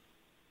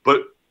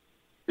 But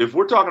if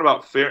we're talking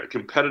about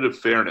competitive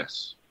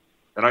fairness,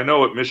 and I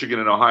know at Michigan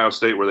and Ohio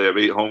State where they have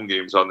 8 home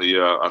games on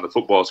the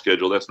football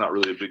schedule, that's not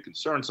really a big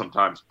concern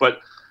sometimes.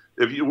 But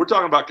we're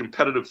talking about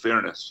competitive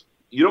fairness,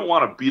 you don't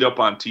want to beat up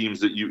on teams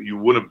that you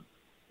would have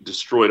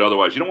destroyed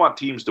otherwise. You don't want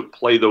teams to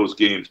play those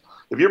games.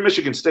 If you're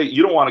Michigan State,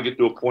 you don't want to get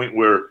to a point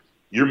where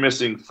you're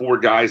missing 4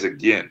 guys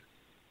again,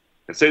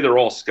 and say they're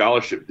all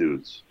scholarship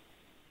dudes,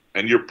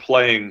 and you're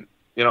playing,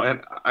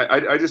 and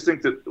I just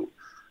think that,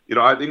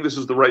 I think this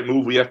is the right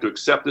move. We have to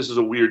accept this is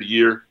a weird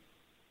year.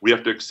 We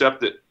have to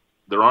accept that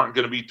there aren't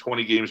going to be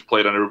 20 games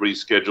played on everybody's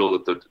schedule,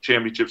 that the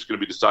championship's going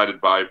to be decided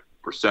by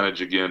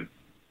percentage again.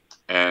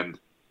 And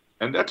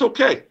And that's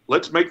okay.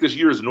 Let's make this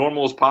year as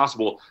normal as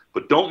possible,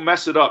 but don't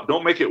mess it up.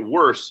 Don't make it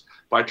worse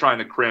by trying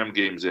to cram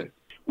games in.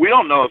 We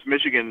don't know if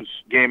Michigan's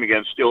game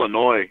against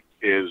Illinois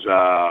is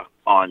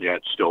on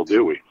yet still,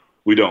 do we?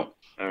 We don't.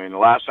 I mean, the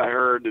last I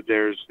heard that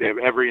they have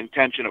every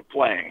intention of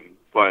playing,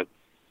 but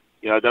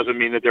it doesn't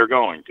mean that they're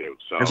going to.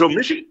 So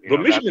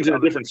Michigan's in a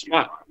different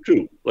spot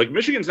too. Like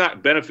Michigan's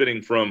not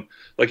benefiting from,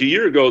 like a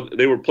year ago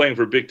they were playing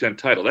for a Big Ten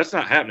title. That's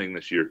not happening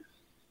this year.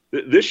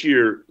 This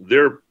year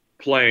they're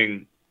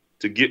playing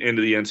to get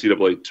into the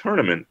NCAA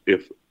tournament.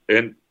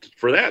 And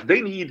for that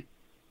they need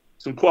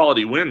some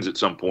quality wins at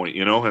some point,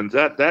 and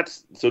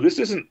that's so this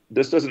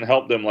doesn't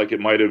help them like it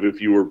might have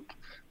if you were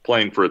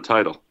playing for a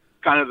title.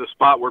 Kind of the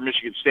spot where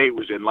Michigan State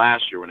was in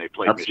last year when they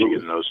played Absolutely.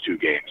 Michigan in those two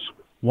games.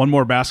 One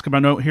more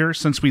basketball note here.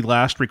 Since we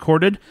last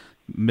recorded,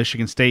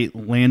 Michigan State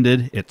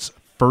landed its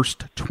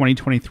first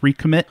 2023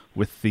 commit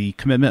with the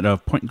commitment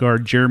of point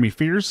guard Jeremy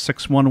Fears,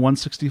 6'1",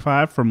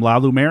 165 from La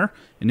Lumiere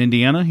in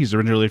Indiana. He's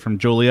originally from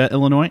Joliet,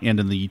 Illinois, and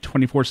in the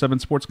 24/7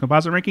 Sports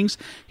Composite Rankings,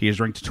 he is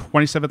ranked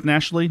 27th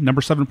nationally,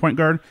 number 7 point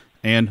guard,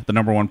 and the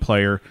number 1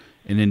 player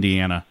in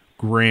Indiana.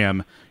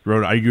 Graham,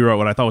 you wrote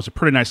what I thought was a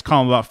pretty nice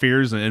column about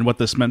Fears and what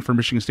this meant for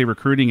Michigan State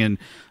recruiting, and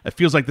it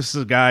feels like this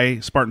is a guy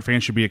Spartan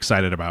fans should be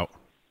excited about.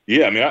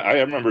 Yeah, I mean, I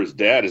remember his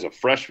dad as a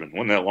freshman.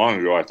 Wasn't that long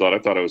ago? I thought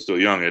I was still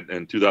young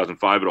in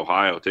 2005 at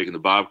Ohio, taking the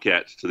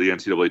Bobcats to the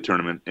NCAA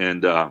tournament,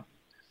 and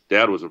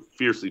Dad was a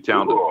fiercely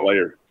talented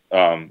player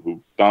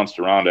who bounced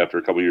around after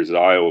a couple of years at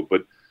Iowa.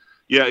 But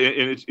yeah,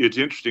 and it's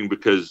interesting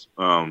because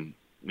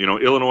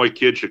Illinois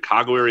kid,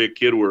 Chicago area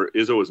kid, where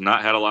Izzo has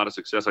not had a lot of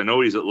success. I know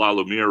he's at La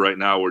Lumiere right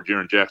now, where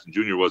Jaren Jackson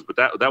Jr. was, but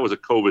that was a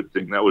COVID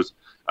thing. That was,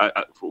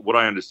 from what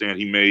I understand,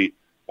 he may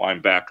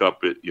wind back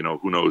up at,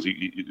 who knows?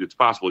 It's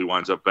possible he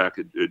winds up back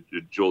at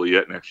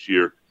Joliet next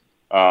year.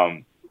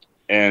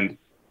 And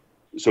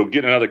so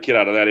getting another kid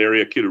out of that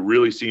area, a kid who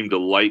really seemed to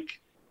like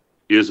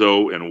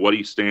Izzo and what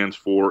he stands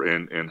for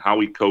and how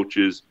he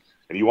coaches,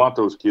 and you want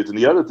those kids. And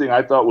the other thing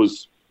I thought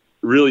was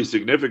really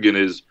significant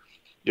is,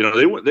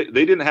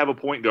 they didn't have a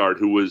point guard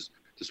who was,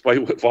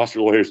 despite what Foster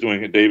Loyer is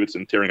doing at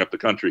Davidson, tearing up the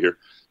country here.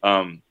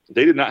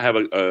 They did not have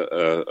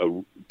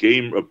a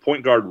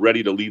point guard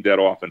ready to lead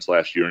that offense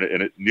last year,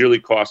 and it nearly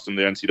cost them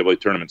the NCAA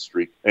tournament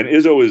streak. And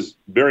Izzo has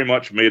very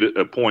much made it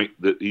a point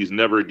that he's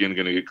never again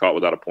going to get caught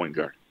without a point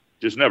guard.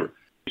 Just never.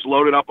 He's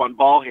loaded up on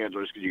ball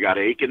handlers because you got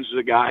Akins,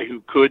 the guy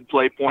who could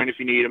play point if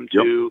you need him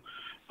to.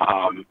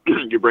 Yep.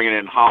 You're bringing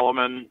in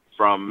Holloman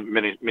from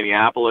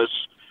Minneapolis.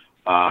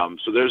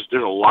 So there's a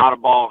lot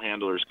of ball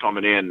handlers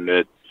coming in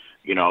that,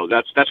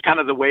 that's kind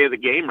of the way of the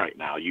game right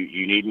now.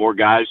 You need more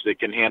guys that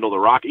can handle the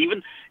rock.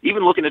 Even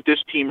looking at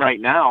this team right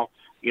now,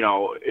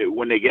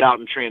 when they get out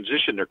in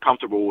transition, they're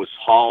comfortable with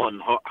Hall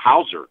and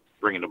Hauser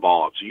bringing the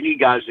ball up. So you need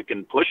guys that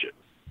can push it.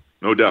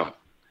 No doubt.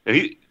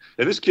 And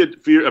this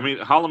kid,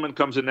 Holloman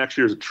comes in next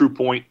year as a true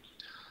point.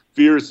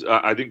 Fears,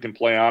 I think, can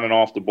play on and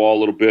off the ball a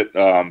little bit.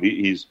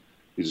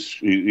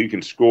 He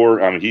can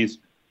score. I mean, he's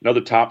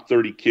another top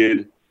 30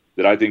 kid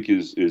that I think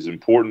is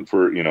important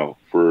for you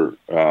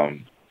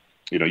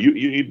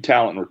need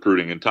talent in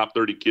recruiting, and top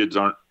 30 kids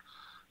aren't,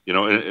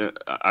 and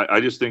I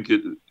just think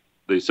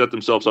they set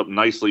themselves up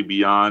nicely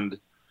beyond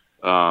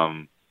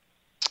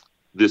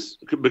this,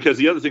 because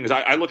the other thing is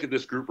I look at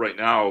this group right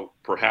now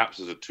perhaps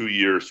as a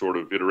 2-year sort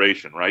of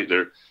iteration, right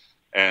there.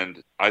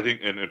 And I think,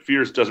 and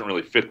Fears doesn't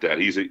really fit that.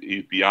 He's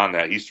beyond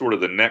that. He's sort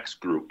of the next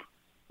group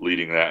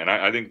leading that. And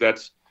I think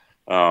that's,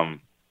 I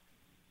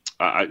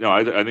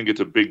think it's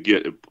a big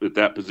get at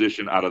that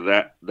position out of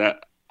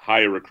that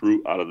higher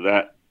recruit out of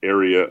that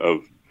area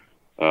of,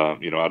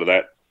 out of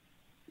that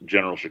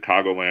general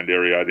Chicagoland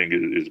area. I think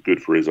is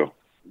good for Izzo.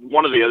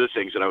 One of the other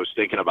things that I was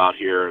thinking about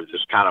here,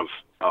 just kind of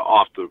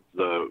off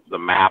the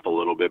map a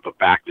little bit, but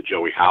back to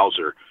Joey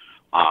Hauser,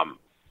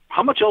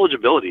 how much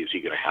eligibility is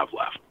he going to have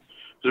left?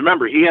 Because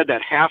remember, he had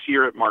that half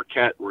year at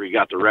Marquette where he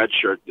got the red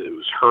shirt that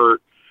was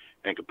hurt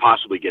and could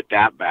possibly get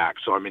that back.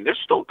 So, I mean,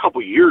 there's still a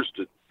couple years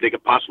they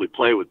could possibly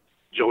play with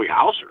Joey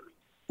Hauser.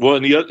 Well,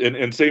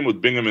 and same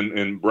with Bingham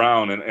and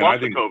Brown. And I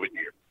think COVID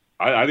year.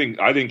 I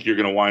think you're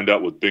going to wind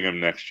up with Bingham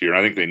next year.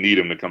 I think they need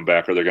him to come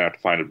back, or they're going to have to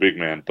find a big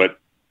man. But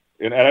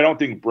and I don't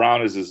think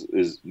Brown is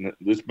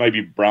this might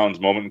be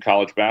Brown's moment in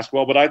college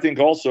basketball. But I think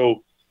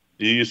also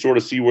you sort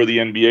of see where the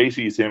NBA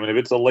sees him, and if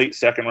it's a late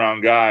second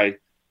round guy,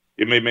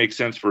 it may make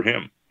sense for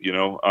him.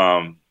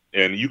 And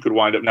you could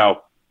wind up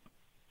now.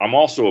 I'm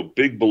also a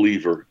big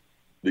believer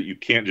that you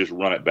can't just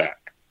run it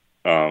back.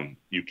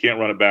 You can't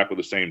run it back with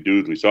the same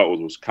dudes. We saw it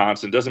with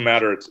Wisconsin. It doesn't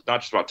matter. It's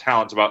not just about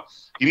talent. It's about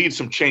you need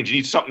some change. You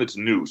need something that's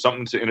new,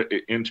 something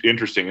that's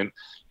interesting. And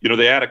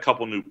they add a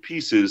couple new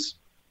pieces,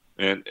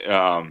 and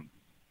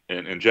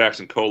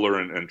Jackson Kohler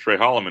and Trey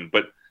Holloman.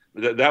 But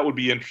that would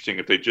be interesting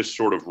if they just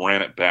sort of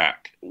ran it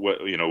back.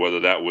 Whether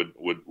that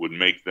would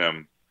make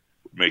them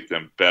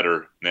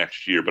better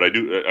next year. But I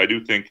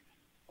do think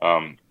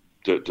to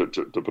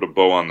put a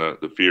bow on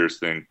the Fears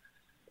thing.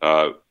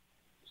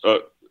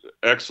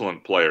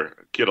 Excellent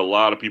player, kid. A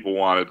lot of people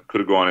wanted,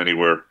 could have gone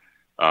anywhere,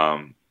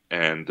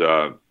 and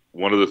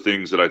one of the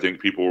things that I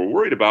think people were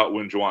worried about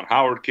when Juwan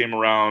Howard came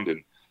around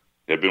and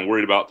had been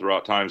worried about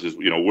throughout times is,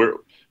 where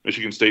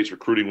Michigan State's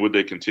recruiting, would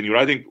they continue? And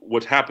I think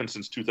what's happened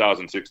since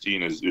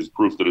 2016 is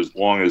proof that as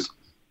long as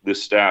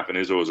this staff and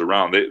Izzo is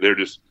around, they're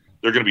going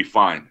to be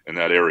fine in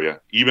that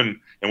area. And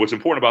what's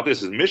important about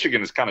this is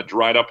Michigan is kind of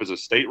dried up as a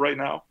state right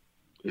now.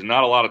 There's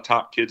not a lot of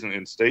top kids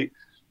in state,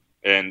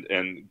 and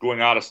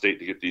going out of state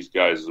to get these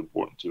guys is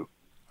important too.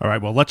 All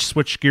right, well, let's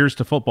switch gears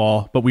to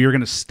football, but we are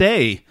going to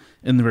stay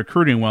in the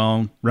recruiting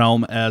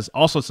realm as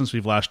also since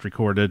we've last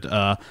recorded,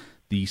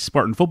 the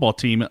Spartan football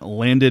team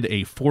landed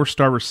a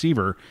 4-star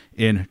receiver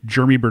in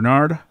Jeremy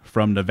Bernard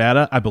from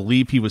Nevada. I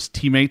believe he was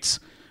teammates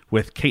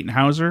with Caton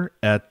Hauser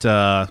at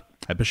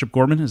Bishop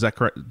Gorman. Is that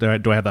correct? Do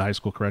I have the high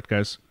school correct,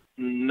 guys?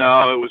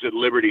 No, it was at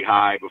Liberty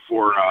High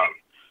before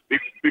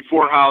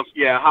Hauser.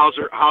 Yeah,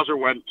 Hauser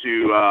went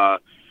to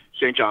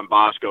St. John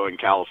Bosco in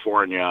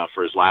California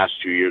for his last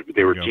 2 years.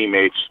 They were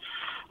teammates,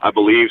 I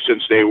believe,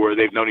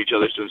 they've known each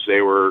other since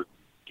they were,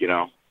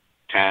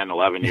 10,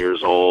 11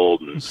 years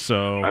old. And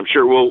so I'm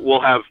sure we'll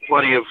have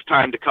plenty of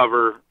time to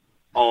cover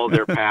all of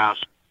their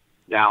past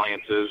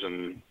dalliances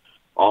and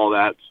all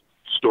that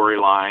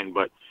storyline.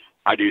 But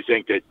I do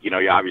think that, you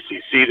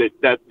obviously see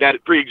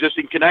that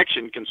pre-existing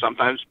connection can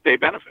sometimes pay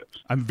benefits.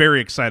 I'm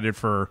very excited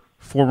for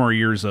 4 more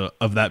years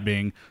of that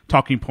being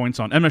talking points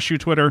on MSU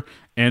Twitter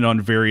and on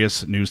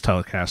various news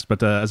telecasts.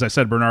 But as I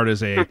said, Bernard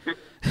is a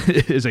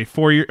is a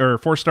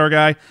 4-star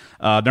guy,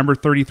 number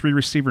 33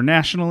 receiver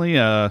nationally.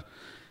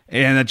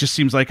 And it just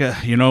seems like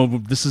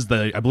this is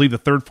I believe the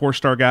third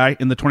 4-star guy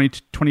in the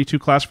 2022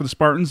 class for the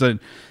Spartans, and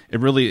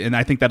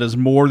I think that is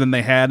more than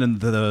they had, and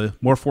the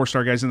more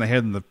 4-star guys than they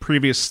had in the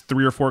previous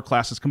 3 or 4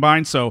 classes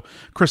combined. So,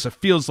 Chris, it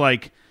feels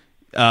like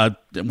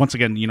once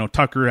again,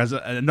 Tucker has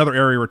another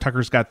area where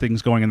Tucker's got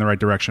things going in the right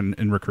direction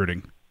in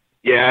recruiting.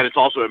 Yeah, and it's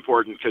also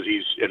important because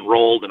he's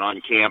enrolled and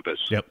on campus,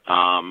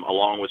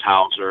 along with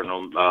Hauser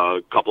and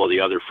a couple of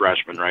the other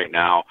freshmen right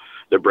now.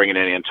 They're bringing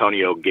in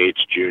Antonio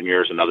Gates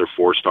Jr. as another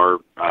 4-star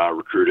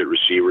recruited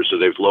receiver, so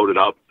they've loaded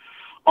up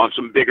on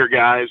some bigger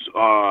guys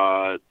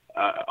that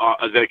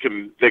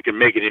can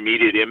make an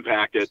immediate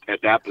impact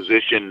at that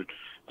position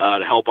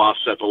to help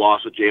offset the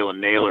loss of Jalen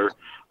Naylor.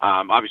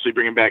 Obviously,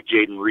 bringing back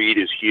Jaden Reed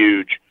is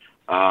huge,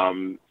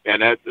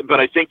 but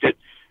I think that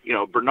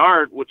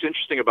Bernard. What's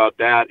interesting about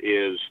that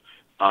is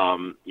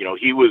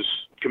he was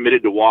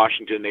committed to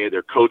Washington. They had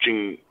their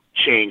coaching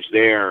change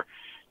there,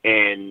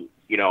 and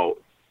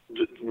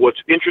what's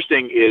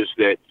interesting is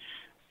that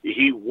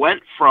he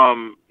went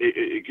from.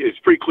 It's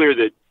pretty clear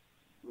that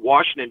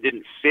Washington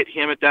didn't fit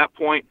him at that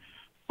point,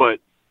 but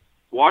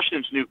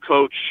Washington's new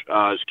coach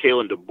is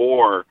Kalen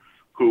DeBoer,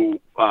 who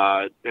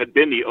had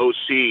been the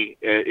OC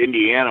at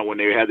Indiana when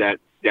they had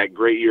that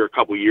great year a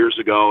couple years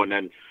ago, and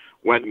then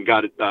went and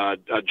got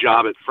a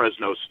job at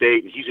Fresno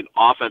State, and he's an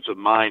offensive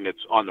mind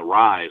that's on the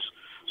rise.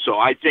 So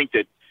I think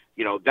that,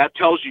 that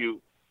tells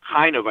you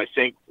kind of, I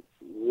think,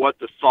 what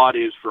the thought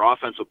is for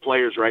offensive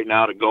players right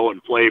now to go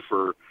and play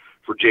for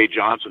Jay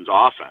Johnson's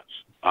offense,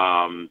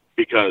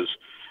 because,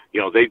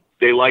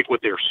 they like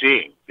what they're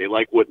seeing. They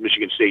like what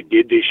Michigan State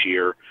did this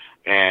year.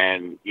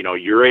 And,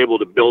 you're able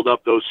to build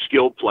up those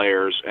skilled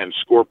players and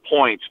score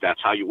points.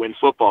 That's how you win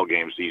football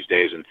games these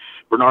days. And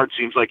Bernard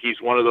seems like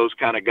he's one of those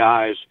kind of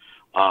guys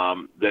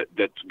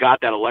that's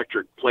got that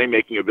electric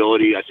playmaking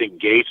ability. I think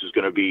Gates is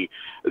going to be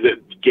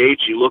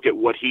Gates. You look at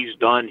what he's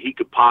done; he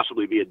could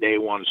possibly be a day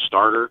one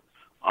starter.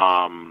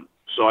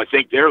 So I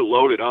think they're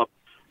loaded up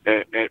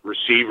at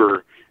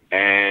receiver,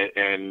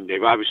 and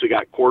they've obviously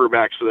got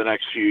quarterbacks for the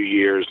next few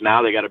years.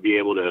 Now they got to be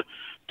able to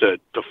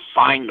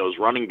find those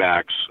running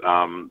backs.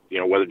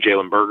 Whether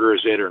Jalen Berger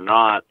is it or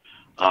not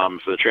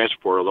for the transfer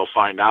portal, they'll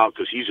find out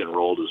because he's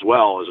enrolled as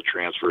well as a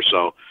transfer.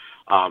 So.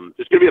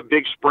 It's going to be a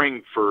big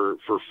spring for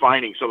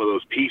finding some of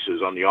those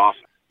pieces on the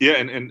offense. Yeah,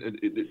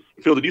 and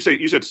Phil, did you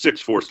said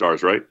 6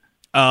 4-stars, right?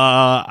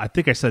 I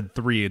think I said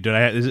 3. Did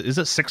I? Is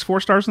it 6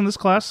 4-stars in this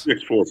class?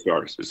 6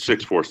 4-stars. It's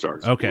 6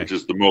 4-stars. Okay, which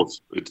is the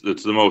most.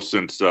 It's the most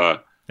since. I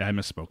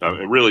misspoke.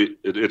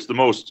 It's the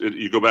most.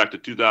 You go back to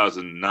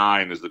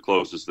 2009 is the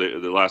closest. The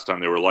last time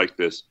they were like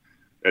this,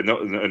 and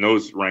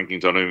those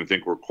rankings I don't even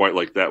think were quite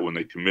like that when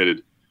they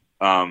committed.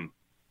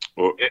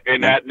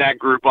 And that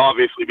group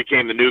obviously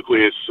became the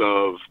nucleus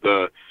of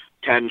the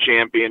 10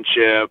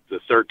 championship, the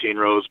 13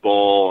 Rose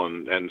Bowl,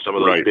 and some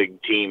of those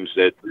big teams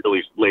that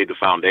really laid the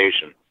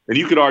foundation. And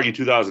you could argue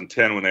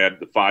 2010 when they had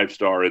the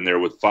 5-star in there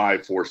with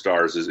 5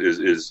 4-stars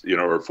is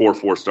or 4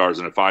 4-stars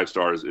and a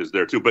 5-star is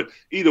there too. But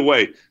either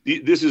way,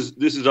 this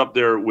is up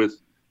there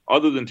with,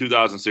 other than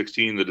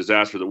 2016, the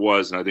disaster that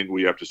was, and I think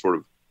we have to sort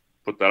of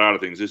put that out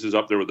of things. This is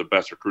up there with the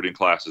best recruiting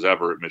classes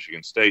ever at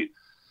Michigan State.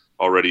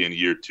 Already in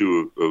year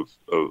 2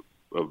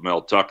 of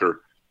Mel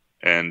Tucker,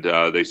 and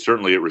they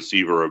certainly at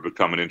receiver have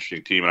become an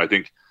interesting team. And I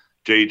think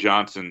Jay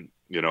Johnson,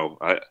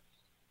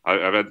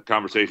 I've had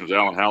conversations with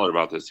Alan Haller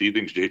about this. He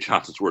thinks Jay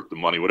Johnson's worth the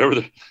money.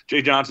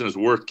 Jay Johnson is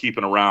worth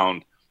keeping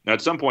around. Now,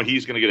 at some point,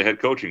 he's going to get a head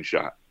coaching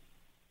shot,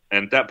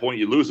 and at that point,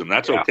 you lose him.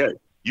 That's okay.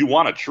 You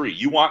want a tree.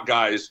 You want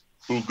guys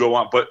who go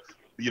on, but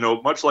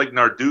much like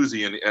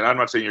Narduzzi, and I'm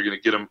not saying you're going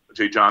to get him,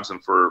 Jay Johnson,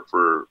 for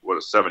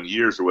 7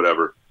 years or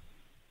whatever,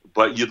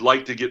 but you'd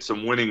like to get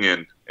some winning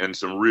in and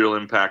some real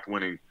impact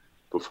winning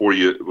before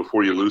you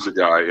lose a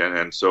guy,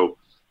 and so.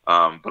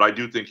 But I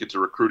do think it's a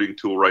recruiting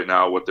tool right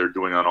now, what they're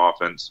doing on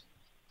offense.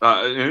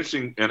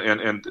 Interesting,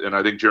 and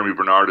I think Jeremy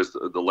Bernard is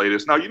the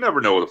latest. Now, you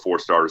never know with a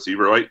 4-star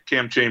receiver, right?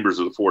 Cam Chambers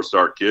is a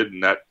 4-star kid,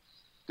 and that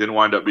didn't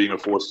wind up being a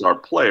 4-star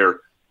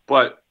player.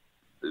 But,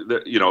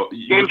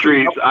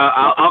 injuries,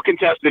 I'll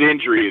contest that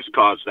injuries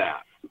caused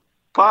that.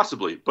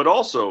 Possibly. But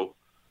also,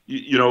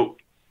 you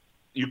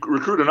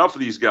recruit enough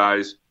of these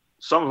guys,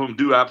 some of them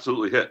do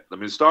absolutely hit. I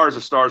mean, stars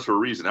are stars for a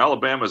reason.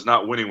 Alabama's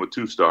not winning with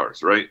 2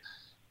 stars, right?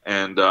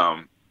 And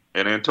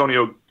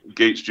Antonio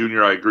Gates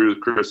Jr., I agree with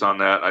Chris on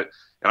that.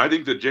 I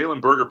think the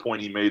Jalen Berger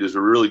point he made is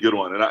a really good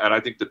one. And I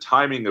think the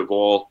timing of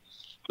all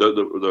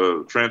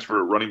the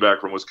transfer running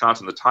back from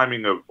Wisconsin, the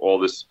timing of all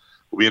this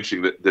will be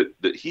interesting.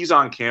 That he's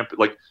on campus.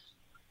 Like,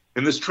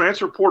 in this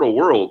transfer portal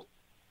world,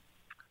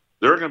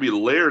 there are going to be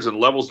layers and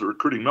levels of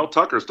recruiting. Mel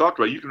Tucker has talked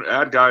about you can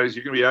add guys.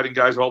 You're going to be adding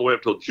guys all the way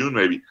up till June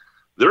maybe.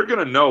 They're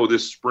going to know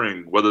this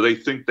spring whether they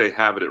think they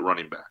have it at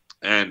running back.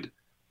 And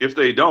if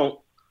they don't,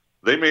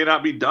 they may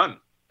not be done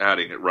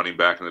adding at running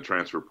back in the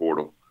transfer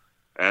portal.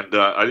 And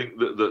I think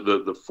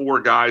the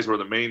 4 guys who are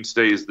the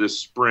mainstays this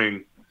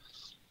spring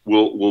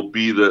will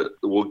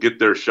get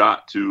their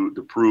shot to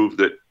prove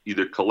that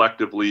either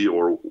collectively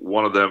or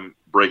one of them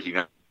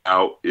breaking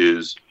out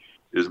is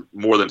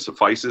more than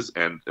suffices,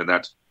 and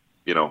that's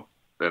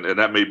and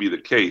that may be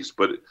the case,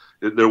 but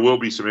there will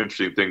be some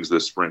interesting things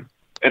this spring.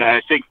 And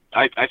I think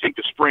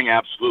the spring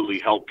absolutely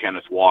helped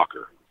Kenneth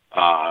Walker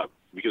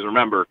because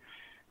remember,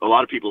 a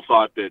lot of people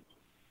thought that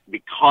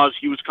because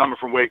he was coming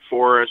from Wake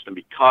Forest and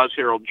because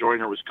Harold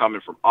Joyner was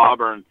coming from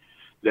Auburn,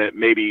 that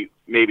maybe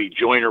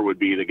Joyner would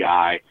be the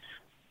guy.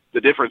 The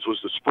difference was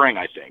the spring,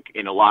 I think,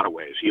 in a lot of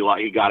ways.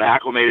 He got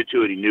acclimated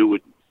to it. He knew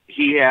what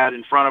he had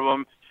in front of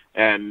him,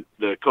 and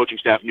the coaching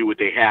staff knew what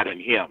they had in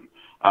him,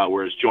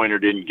 whereas Joyner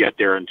didn't get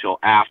there until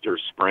after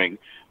spring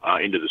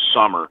into the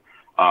summer.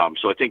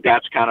 So I think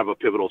that's kind of a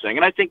pivotal thing.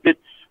 And I think that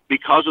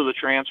because of the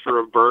transfer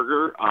of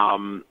Berger,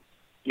 and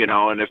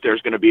if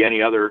there's going to be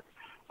any other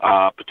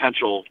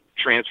potential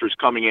transfers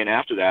coming in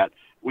after that,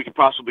 we could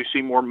possibly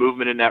see more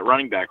movement in that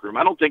running back room.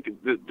 I don't think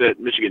that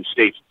Michigan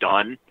State's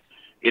done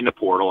in the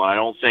portal, and I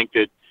don't think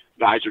that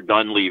guys are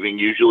done leaving.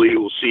 Usually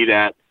we'll see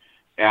that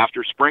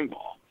after spring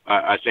ball.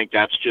 I think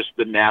that's just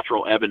the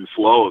natural ebb and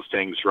flow of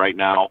things right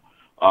now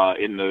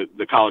in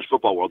the college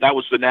football world. That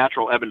was the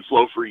natural ebb and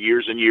flow for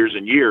years and years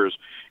and years.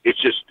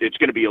 It's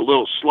going to be a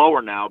little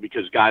slower now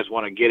because guys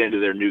want to get into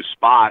their new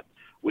spot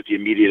with the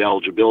immediate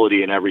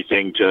eligibility and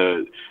everything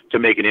to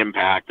make an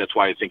impact. That's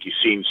why I think you've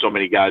seen so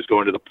many guys go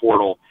into the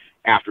portal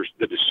after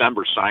the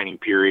December signing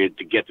period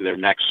to get to their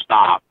next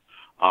stop.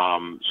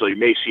 So you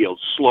may see a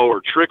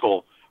slower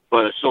trickle,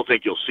 but I still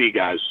think you'll see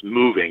guys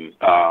moving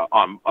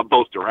on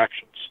both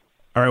directions.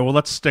 All right, well,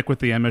 let's stick with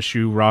the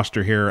MSU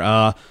roster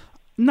here.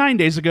 9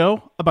 days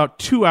ago, about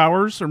 2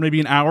 hours or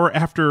maybe an hour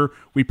after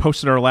we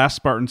posted our last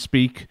Spartan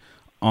Speak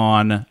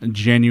on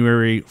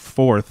January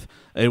 4th,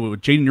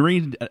 Jayden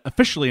Reed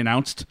officially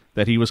announced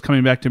that he was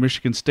coming back to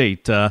Michigan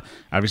State.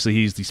 Obviously,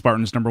 he's the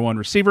Spartans' #1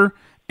 receiver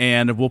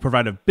and will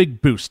provide a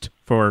big boost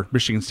for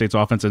Michigan State's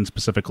offense and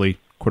specifically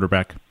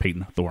quarterback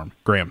Peyton Thorne.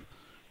 Graham,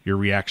 your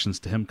reactions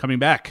to him coming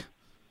back?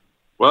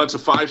 Well, it's a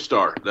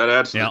 5-star. That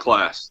adds to the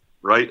class,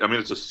 right? I mean,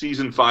 it's a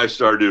seasoned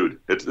 5-star dude.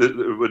 It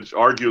would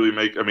arguably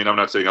make – I mean, I'm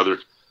not saying other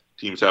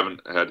teams haven't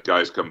had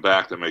guys come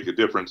back that make a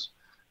difference,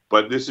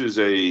 but this is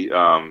a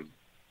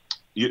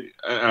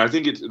and I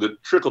think the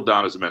trickle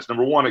down is immense.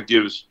 Number one, it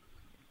gives,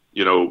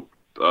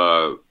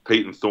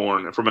 Peyton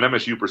Thorne, from an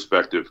MSU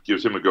perspective,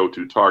 gives him a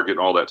go-to target and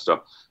all that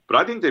stuff. But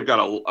I think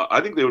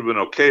I think they would have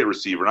been okay at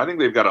receiver, and I think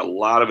they've got a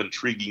lot of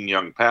intriguing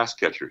young pass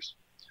catchers,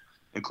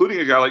 including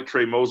a guy like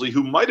Trey Mosley,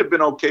 who might have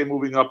been okay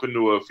moving up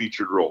into a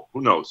featured role. Who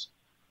knows?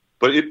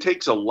 But it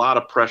takes a lot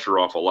of pressure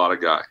off a lot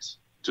of guys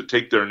to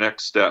take their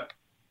next step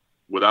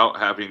without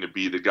having to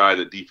be the guy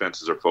that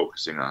defenses are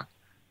focusing on.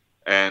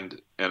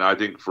 And I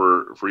think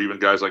for even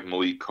guys like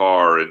Malik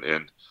Carr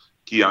and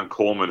Keon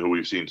Coleman, who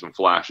we've seen some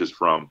flashes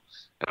from,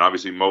 and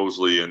obviously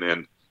Mosley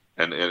and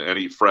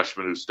any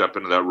freshman who step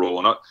into that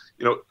role. And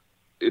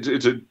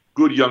it's a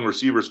good young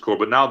receivers core,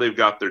 but now they've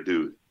got their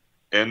dude.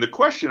 And the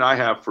question I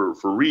have for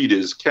Reed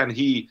is, can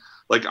he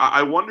 – like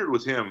I wondered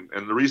with him,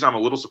 and the reason I'm a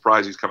little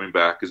surprised he's coming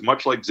back is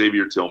much like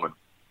Xavier Tillman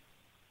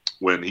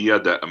when he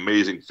had that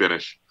amazing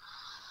finish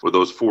with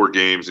those 4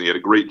 games and he had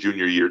a great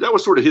junior year. That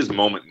was sort of his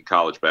moment in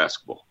college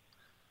basketball.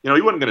 He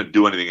wasn't going to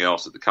do anything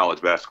else at the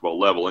college basketball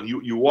level. And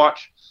you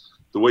watch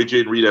the way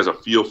Jayden Reed has a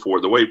feel for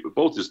it, the way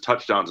both his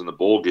touchdowns in the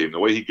bowl game, the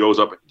way he goes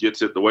up and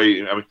gets it,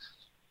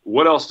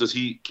 what else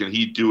can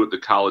he do at the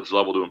college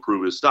level to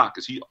improve his stock?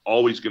 Is he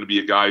always going to be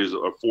a guy who's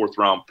a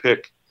 4th-round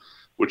pick,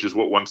 which is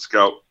what one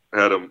scout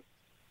had him,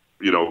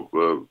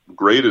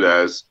 graded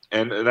as,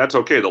 and that's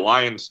okay. The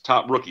Lions'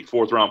 top rookie,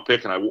 4th-round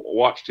pick, and I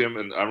watched him,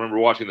 and I remember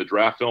watching the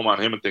draft film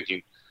on him and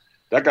thinking,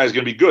 that guy's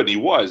going to be good. And he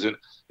was. And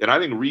I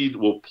think Reed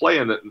will play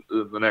in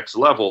the next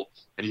level,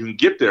 and you can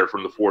get there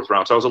from the 4th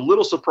round. So I was a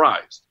little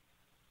surprised.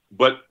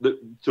 But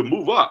to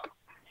move up,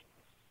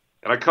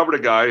 and I covered a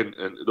guy,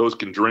 and those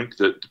can drink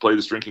to play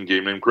this drinking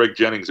game, named Greg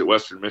Jennings at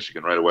Western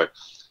Michigan right away.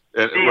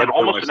 And Man,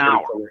 almost an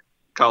hour.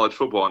 College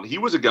football. And he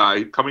was a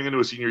guy coming into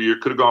a senior year,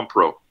 could have gone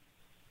pro.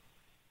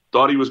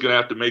 Thought he was going to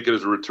have to make it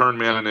as a return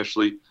man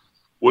initially.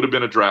 Would have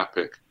been a draft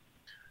pick.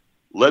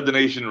 Led the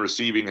nation in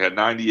receiving, had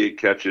 98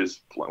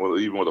 catches,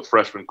 even with a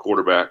freshman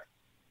quarterback.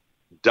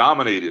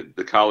 Dominated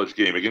the college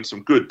game against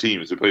some good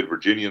teams. They played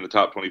Virginia in the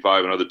top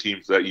 25 and other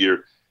teams that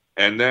year.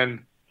 And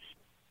then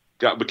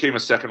became a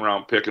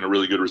second-round pick and a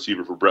really good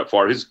receiver for Brett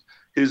Favre.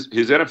 His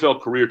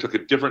NFL career took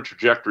a different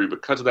trajectory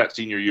because of that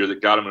senior year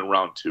that got him in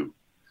round 2.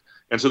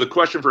 And so the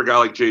question for a guy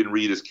like Jayden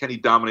Reed is, can he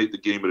dominate the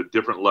game at a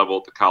different level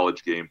at the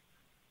college game?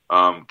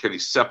 Can he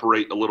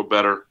separate a little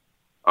better?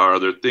 Are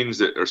there things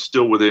that are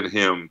still within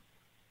him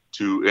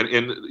to –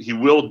 and he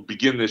will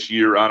begin this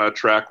year on a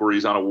track where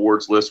he's on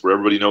awards list where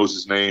everybody knows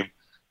his name,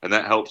 and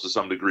that helps to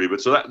some degree.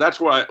 But so that's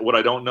what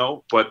I don't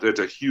know, but it's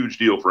a huge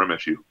deal for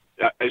MSU.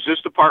 Is this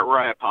the part where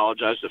I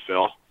apologize to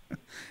Phil?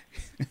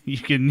 You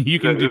can.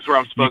 This is where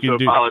I'm supposed to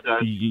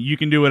apologize. You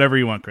can do whatever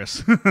you want,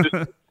 Chris.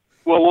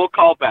 Well, we'll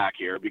call back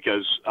here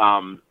because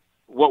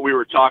what we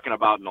were talking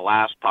about in the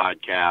last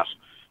podcast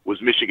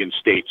was Michigan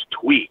State's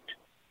tweet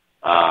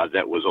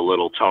that was a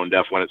little tone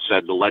deaf when it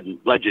said the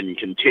legend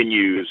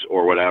continues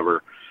or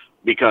whatever,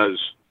 because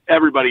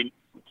everybody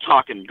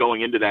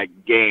going into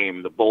that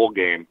game, the bowl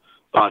game,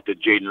 thought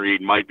that Jayden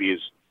Reed might be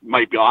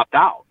opt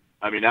out.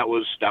 I mean, that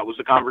was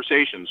the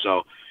conversation.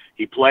 So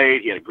he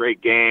played. He had a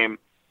great game.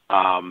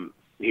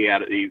 He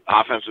had the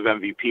offensive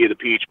MVP of the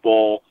Peach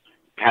Bowl.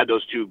 Had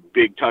those 2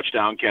 big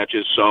touchdown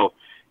catches. So,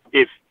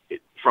 if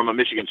from a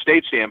Michigan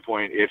State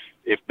standpoint,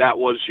 if that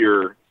was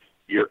your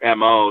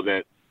MO,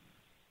 that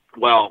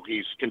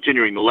he's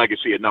continuing the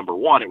legacy at number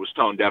 1, it was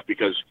tone deaf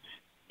because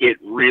it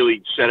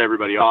really set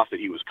everybody off that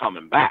he was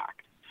coming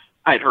back.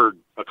 I had heard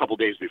a couple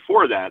days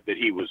before that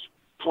he was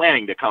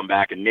planning to come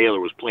back and Naylor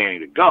was planning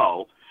to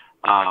go.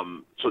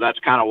 So that's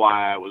kind of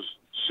why I was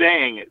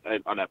saying it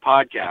on that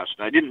podcast.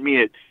 And I didn't mean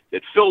it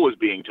that Phil was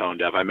being tone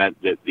deaf. I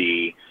meant that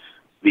the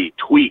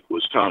tweet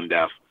was tone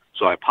deaf.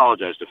 So I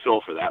apologize to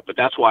Phil for that. But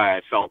that's why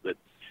I felt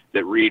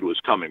that Reed was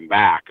coming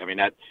back. I mean,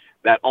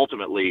 that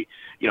ultimately,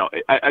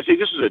 I think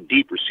this is a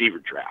deep receiver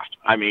draft.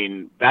 I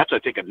mean, that's, I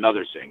think,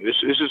 another thing.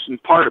 This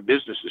isn't part of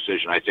business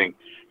decision, I think,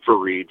 for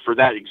Reed, for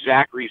that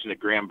exact reason that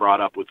Graham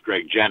brought up with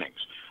Greg Jennings.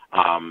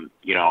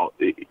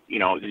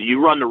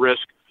 You run the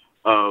risk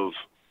of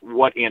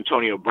what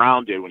Antonio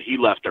Brown did when he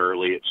left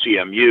early at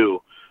CMU.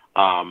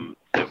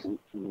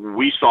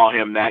 We saw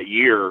him that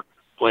year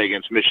play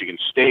against Michigan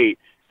State,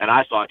 and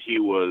I thought he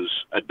was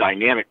a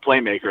dynamic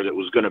playmaker that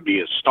was going to be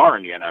a star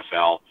in the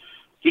NFL.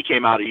 He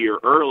came out a year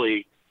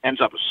early,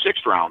 ends up a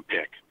 6th-round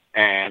pick,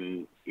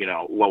 and we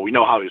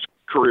know how his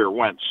career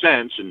went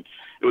since, and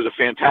it was a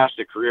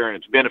fantastic career, and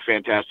it's been a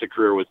fantastic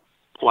career with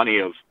plenty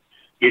of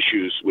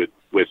issues with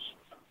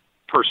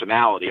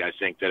personality, I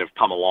think, that have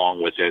come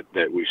along with it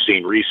that we've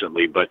seen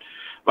recently. But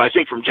I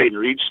think from Jayden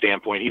Reed's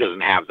standpoint, he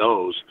doesn't have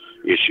those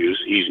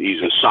issues.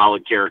 He's a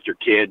solid character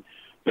kid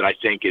that I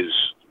think is,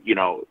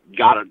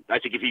 I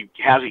think if he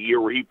has a year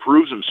where he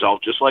proves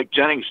himself, just like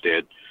Jennings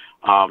did,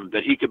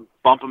 that he could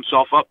bump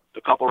himself up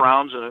a couple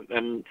rounds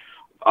and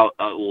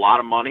a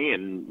lot of money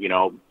and,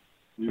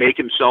 make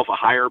himself a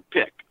higher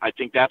pick. I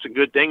think that's a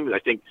good thing. I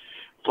think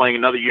playing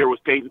another year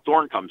with Peyton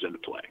Thorne comes into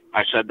play.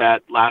 I said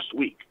that last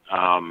week.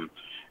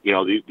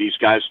 These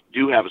guys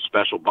do have a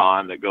special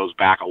bond that goes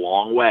back a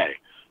long way.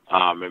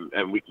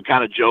 And we can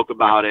kind of joke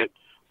about it,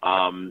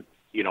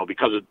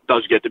 because it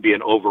does get to be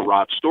an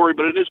overwrought story,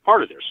 but it is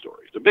part of their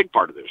story. It's a big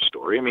part of their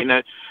story. I mean,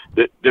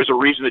 there's a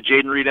reason that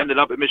Jayden Reed ended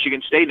up at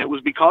Michigan State, and it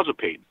was because of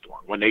Peyton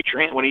Thorne when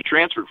he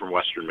transferred from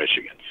Western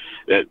Michigan.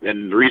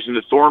 And the reason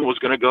that Thorne was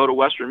going to go to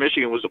Western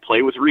Michigan was to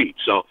play with Reed.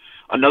 So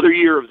another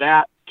year of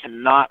that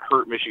cannot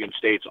hurt Michigan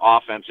State's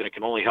offense, and it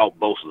can only help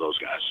both of those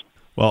guys.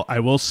 Well, I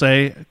will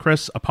say,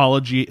 Chris,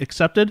 apology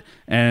accepted,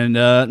 and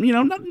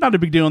not a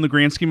big deal in the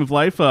grand scheme of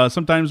life.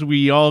 Sometimes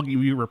we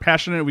were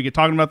passionate, we get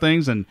talking about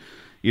things, and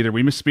either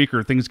we misspeak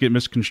or things get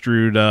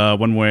misconstrued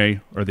one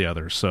way or the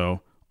other.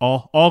 So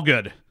all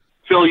good.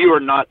 Phil, you are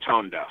not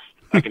tone deaf.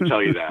 I can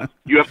tell you that.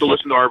 You have to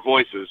listen to our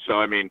voices. So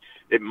I mean,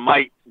 it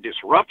might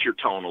disrupt your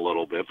tone a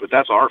little bit, but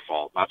that's our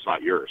fault. That's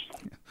not yours.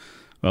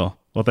 Well,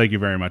 thank you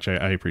very much.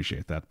 I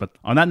appreciate that. But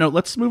on that note,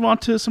 let's move on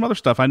to some other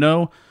stuff. I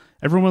know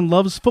everyone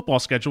loves football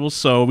schedules,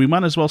 so we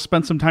might as well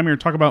spend some time here and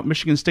talk about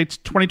Michigan State's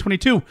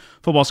 2022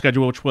 football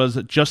schedule, which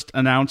was just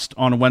announced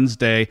on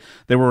Wednesday.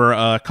 There were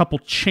a couple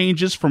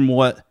changes from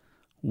what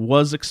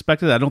was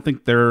expected. I don't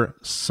think they're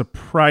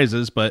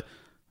surprises, but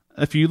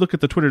if you look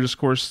at the Twitter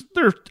discourse,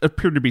 there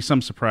appeared to be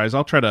some surprise.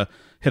 I'll try to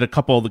hit a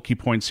couple of the key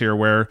points here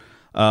where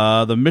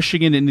the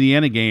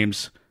Michigan-Indiana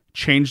games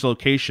changed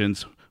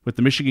locations, with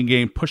the Michigan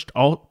game pushed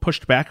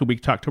back a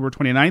week to October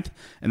 29th,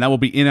 and that will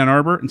be in Ann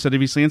Arbor instead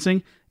of East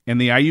Lansing. And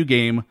the IU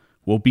game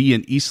will be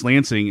in East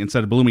Lansing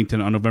instead of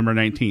Bloomington on November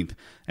 19th.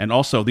 And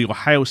also, the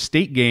Ohio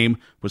State game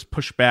was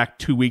pushed back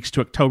 2 weeks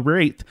to October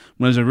 8th,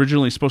 when it was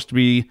originally supposed to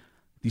be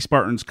the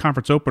Spartans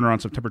conference opener on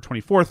September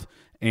 24th,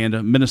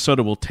 and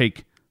Minnesota will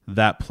take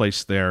that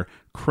place there.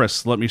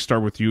 Chris, let me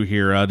start with you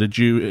here. Did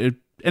you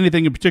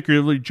anything in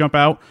particularly jump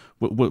out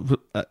with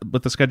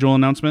the schedule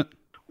announcement?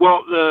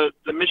 Well,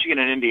 the Michigan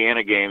and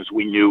Indiana games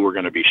we knew were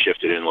going to be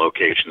shifted in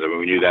locations. I mean,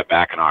 we knew that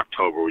back in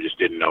October. We just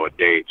didn't know a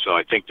date. So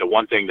I think the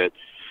one thing that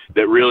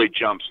really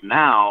jumps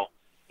now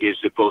is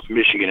that both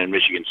Michigan and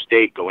Michigan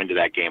State go into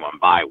that game on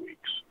bye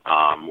weeks,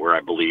 where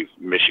I believe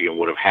Michigan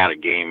would have had a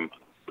game,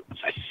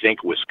 I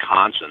think,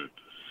 Wisconsin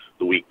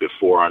the week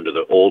before under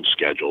the old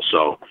schedule.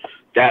 So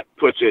that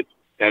puts it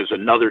as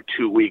another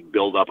 2-week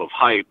buildup of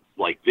hype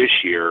like this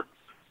year,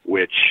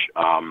 which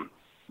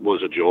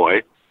was a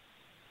joy,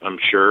 I'm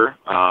sure,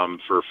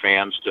 for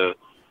fans to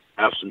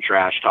have some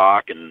trash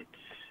talk and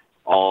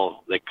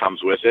all that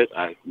comes with it.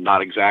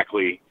 Not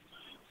exactly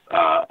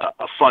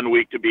a fun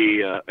week to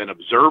be an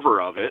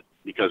observer of it,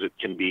 because it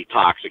can be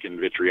toxic and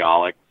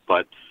vitriolic.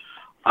 But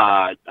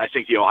I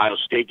think the Ohio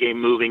State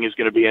game moving is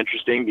going to be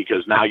interesting,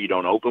 because now you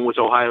don't open with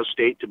Ohio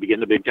State to begin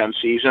the Big Ten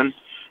season.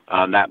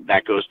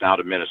 That goes now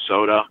to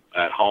Minnesota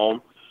at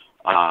home.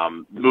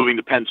 Moving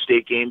the Penn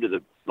State game to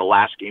the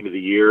last game of the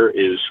year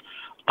is,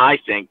 I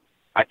think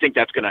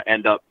that's going to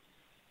end up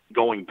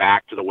going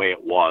back to the way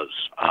it was,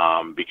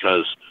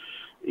 because,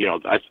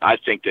 I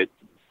think that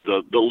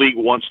the league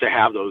wants to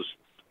have those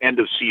end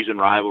of season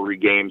rivalry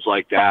games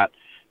like that.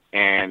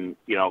 And,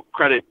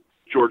 credit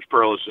George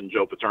Perlis and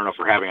Joe Paterno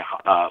for having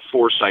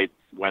foresight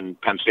when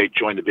Penn State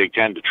joined the Big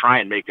Ten to try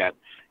and make that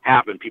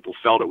happen. People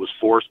felt it was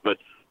forced, but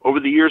over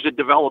the years it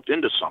developed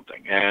into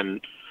something.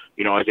 And,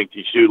 I think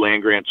these two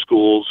land-grant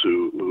schools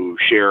who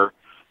share,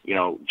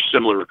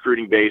 similar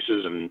recruiting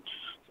bases and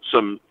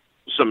some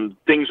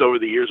things over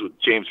the years with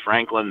James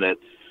Franklin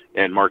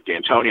and Mark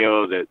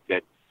D'Antonio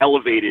that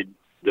elevated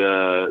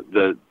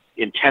the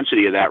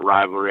intensity of that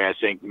rivalry, I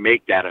think,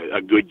 make that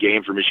a good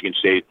game for Michigan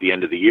State at the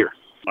end of the year.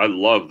 I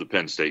love the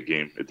Penn State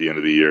game at the end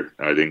of the year.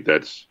 I think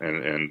that's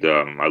and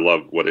I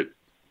love what it.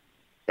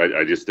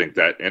 I just think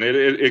that, and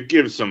it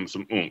gives some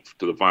oomph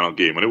to the final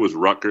game. When it was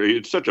Rutgers,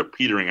 it's such a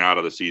petering out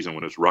of the season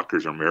when it's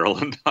Rutgers or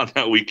Maryland on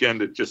that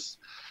weekend. It just,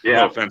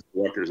 no offense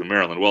to Rutgers and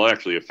Maryland. Well,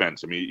 actually,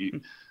 offense. I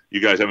mean, you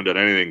guys haven't done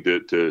anything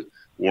to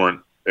warrant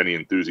any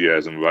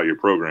enthusiasm about your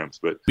programs,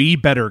 but be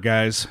better,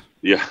 guys.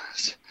 Yeah.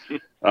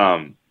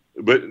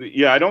 But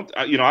yeah,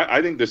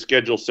 I think the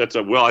schedule sets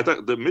up well. I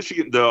thought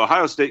the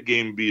Ohio State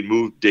game being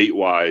moved date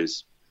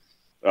wise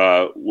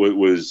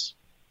was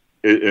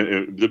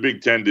the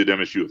Big Ten did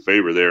MSU a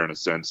favor there in a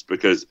sense,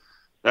 because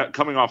that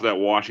coming off that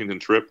Washington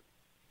trip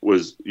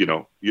was, you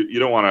don't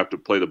want to have to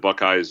play the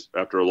Buckeyes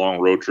after a long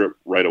road trip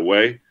right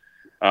away.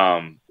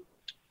 The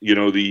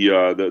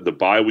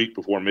bye week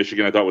before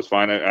Michigan I thought was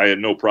fine. I had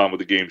no problem with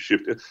the game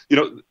shift.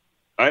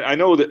 I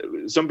know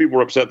that some people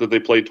were upset that they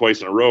played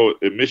twice in a row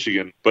at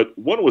Michigan, but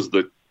one was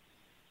the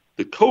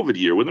COVID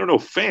year when there were no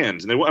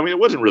fans, and it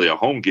wasn't really a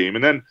home game.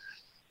 And then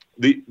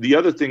the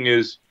other thing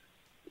is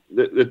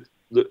that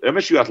the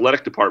MSU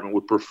athletic department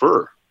would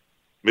prefer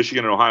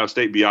Michigan and Ohio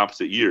State be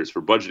opposite years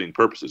for budgeting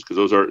purposes, because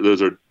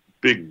those are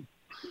big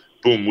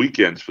boom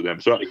weekends for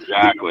them. So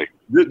exactly,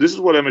 this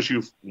is what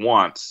MSU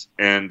wants,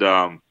 and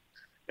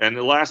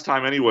the last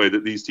time anyway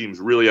that these teams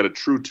really had a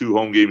true 2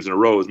 home games in a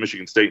row was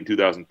Michigan State in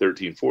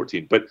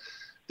 2013-14. But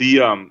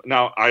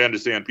now I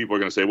understand people are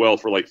going to say, well,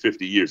 for like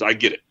 50 years, I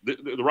get it.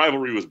 The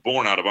rivalry was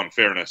born out of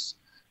unfairness,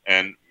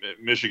 and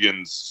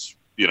Michigan's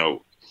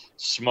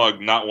smug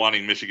not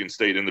wanting Michigan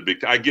State in the Big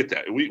Ten. I get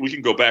that. We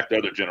can go back to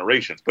other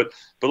generations, but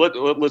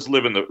let's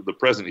live in the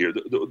present here.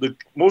 The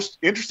most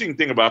interesting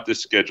thing about this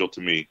schedule to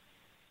me,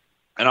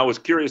 and I was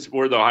curious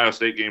where the Ohio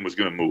State game was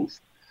going to move,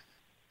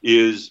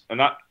 is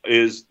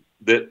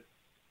that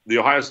the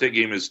Ohio State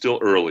game is still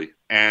early.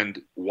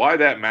 And why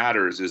that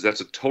matters is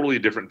that's a totally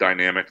different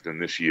dynamic than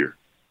this year,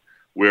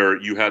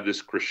 where you had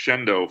this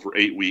crescendo for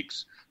 8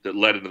 weeks that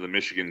led into the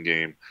Michigan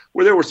game,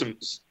 where there were some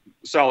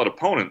solid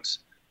opponents,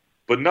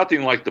 but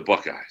nothing like the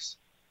Buckeyes.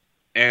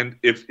 And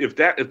if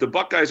the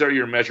Buckeyes are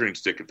your measuring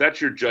stick, if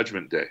that's your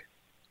judgment day,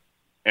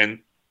 and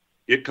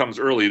it comes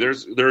early, there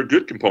are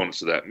good components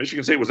to that.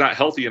 Michigan State was not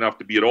healthy enough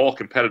to be at all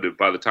competitive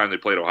by the time they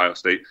played Ohio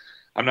State.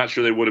 I'm not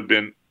sure they would have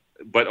been,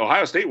 but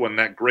Ohio State wasn't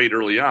that great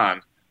early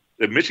on.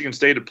 If Michigan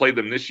State had played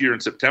them this year in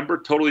September,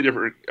 totally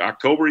different.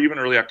 October, even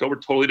early October,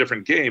 totally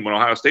different game when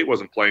Ohio State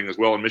wasn't playing as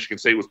well and Michigan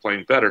State was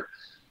playing better.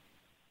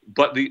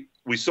 But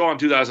we saw in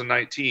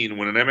 2019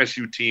 when an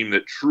MSU team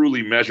that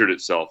truly measured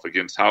itself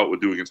against how it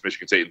would do against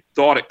Michigan State and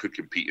thought it could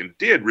compete and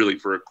did really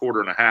for a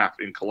quarter and a half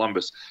in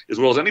Columbus, as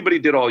well as anybody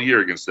did all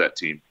year against that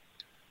team.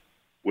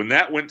 When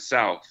that went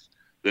south,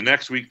 the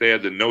next week they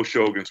had the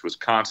no-show against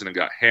Wisconsin and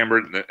got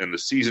hammered, and the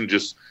season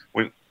just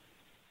went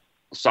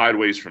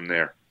sideways from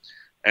there.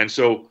 And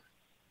so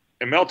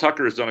Mel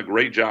Tucker has done a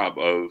great job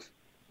of,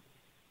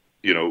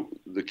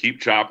 the keep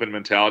chopping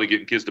mentality,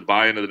 getting kids to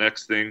buy into the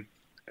next thing.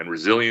 and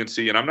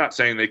resiliency. And I'm not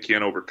saying they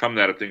can't overcome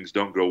that if things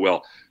don't go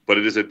well, but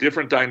it is a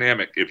different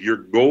dynamic. If your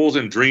goals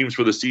and dreams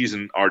for the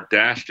season are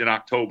dashed in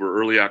October,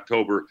 early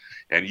October,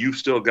 and you've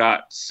still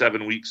got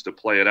 7 weeks to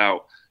play it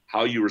out,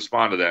 how you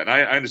respond to that. And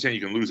I understand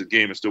you can lose a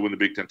game and still win the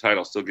Big Ten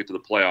title, still get to the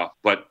playoff.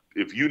 But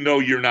if you know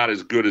you're not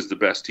as good as the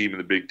best team in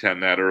the Big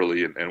Ten that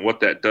early, and what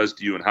that does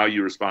to you and how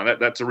you respond,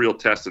 that's a real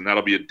test, and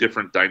that'll be a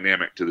different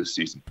dynamic to this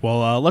season.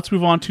 Well, let's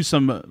move on to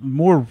some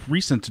more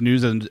recent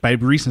news. And by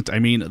recent, I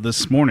mean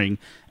this morning,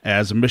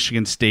 as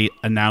Michigan State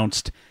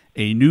announced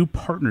a new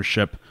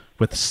partnership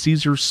with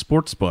Caesars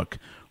Sportsbook,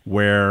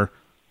 where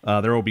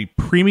there will be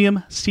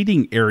premium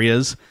seating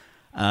areas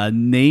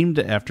named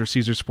after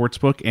Caesars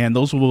Sportsbook, and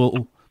those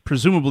will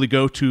presumably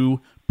go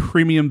to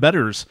premium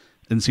bettors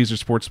in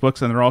Caesars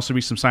Sportsbooks, and there will also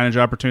be some signage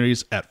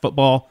opportunities at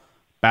football,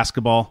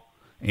 basketball,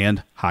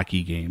 and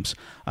hockey games.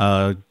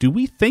 Do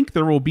we think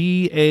there will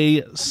be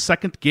a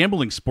second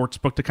gambling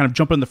sportsbook to kind of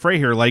jump in the fray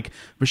here, like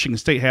Michigan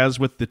State has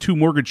with the two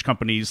mortgage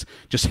companies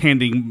just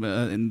handing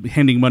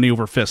money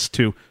over fist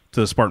to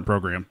the Spartan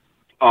program?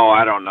 Oh,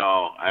 I don't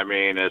know. I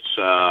mean,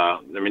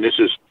 this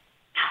is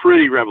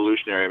pretty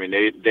revolutionary. I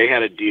mean, they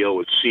had a deal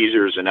with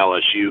Caesars and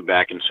LSU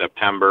back in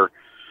September.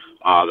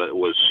 That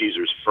was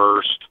Caesars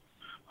first.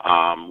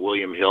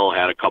 William Hill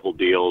had a couple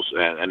deals,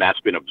 and that's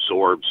been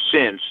absorbed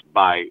since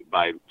by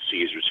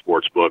Caesars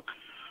Sportsbook.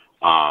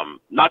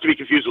 Not to be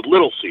confused with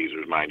Little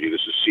Caesars, mind you.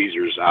 This is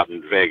Caesars out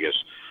in Vegas.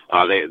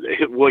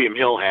 William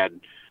Hill had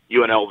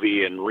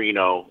UNLV and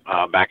Reno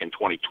back in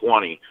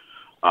 2020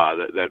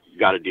 that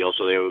got a deal,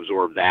 so they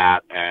absorbed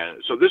that.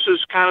 And so this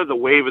is kind of the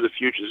wave of the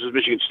future. This is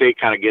Michigan State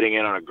kind of getting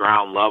in on a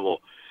ground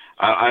level.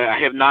 I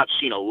have not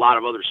seen a lot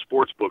of other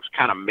sports books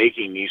kind of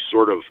making these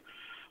sort of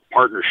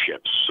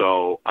partnerships.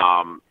 So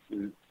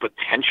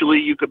potentially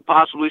you could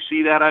possibly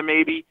see that,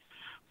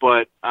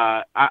 but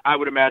I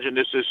would imagine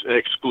this is an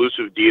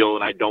exclusive deal,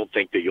 and I don't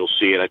think that you'll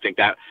see it. I think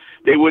that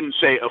they wouldn't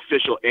say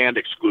official and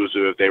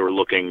exclusive if they were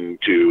looking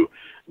to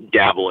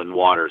dabble in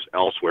waters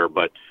elsewhere.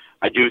 But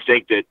I do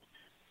think that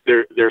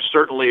there's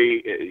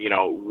certainly,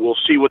 we'll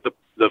see what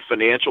the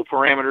financial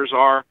parameters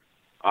are,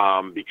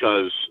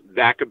 because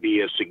that could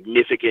be a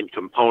significant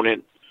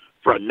component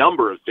for a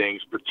number of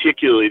things,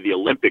 particularly the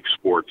Olympic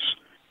sports,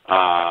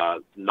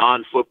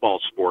 non-football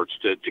sports,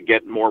 to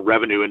get more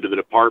revenue into the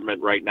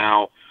department right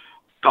now,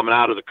 coming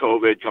out of the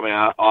COVID, coming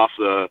out off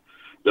the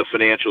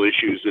financial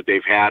issues that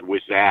they've had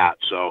with that.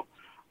 So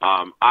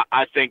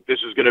I think this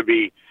is going to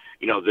be,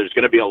 there's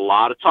going to be a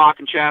lot of talk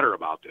and chatter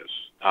about this,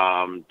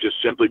 just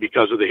simply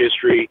because of the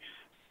history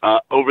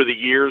over the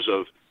years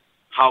of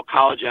how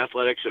college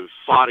athletics have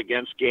fought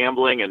against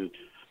gambling and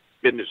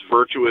been this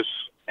virtuous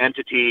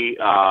entity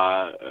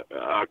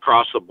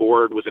across the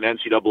board with an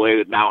NCAA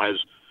that now has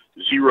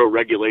zero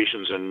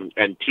regulations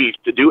and teeth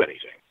to do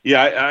anything.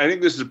 Yeah, I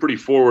think this is a pretty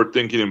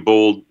forward-thinking and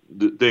bold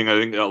thing. I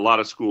think a lot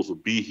of schools will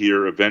be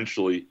here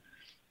eventually.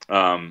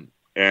 I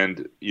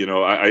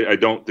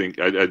don't think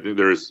I think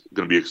there's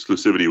going to be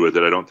exclusivity with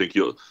it. I don't think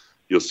you'll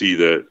see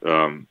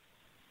that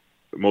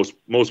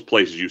most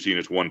places you've seen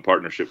it's one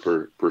partnership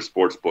per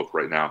sports book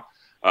right now.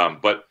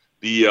 But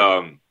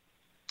the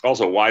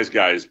also wise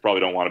guys probably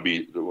don't want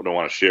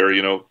to share.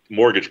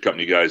 Mortgage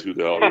company guys, who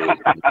the hell really,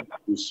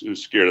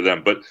 who's scared of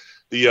them? But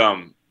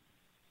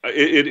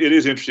it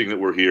is interesting that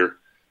we're here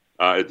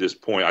at this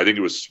point. I think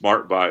it was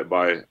smart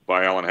by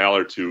Alan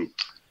Haller to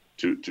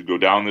go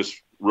down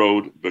this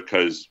road,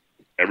 because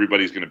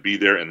everybody's going to be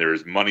there, and there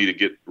is money to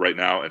get right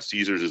now, and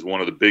Caesars is one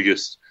of the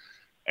biggest.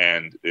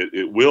 And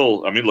it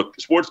will. I mean, look,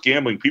 sports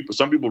gambling.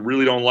 Some people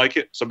really don't like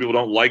it. Some people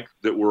don't like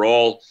that we're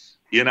all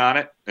in on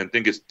it and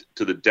think it's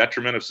to the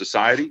detriment of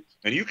society.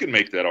 And you can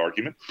make that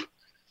argument,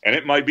 and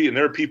it might be. And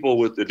there are people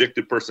with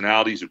addictive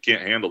personalities who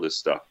can't handle this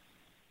stuff.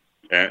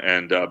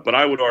 But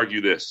I would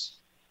argue this: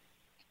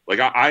 like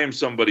I am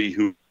somebody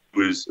who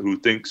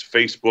thinks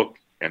Facebook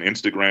and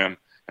Instagram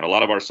and a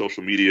lot of our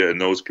social media and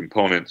those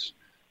components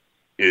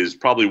is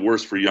probably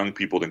worse for young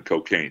people than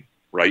cocaine.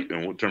 Right,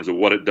 in terms of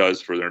what it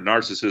does for their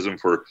narcissism,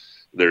 for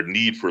their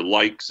need for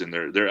likes, and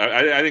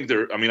I think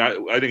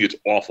it's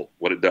awful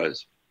what it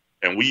does,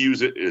 and we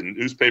use it in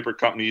newspaper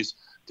companies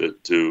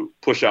to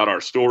push out our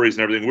stories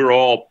and everything. We're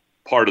all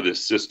part of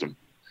this system.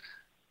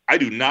 I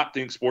do not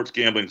think sports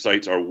gambling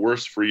sites are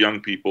worse for young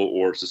people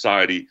or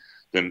society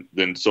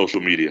than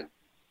social media,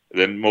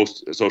 than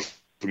most social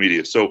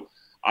media. So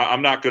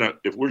I'm not gonna.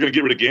 If we're gonna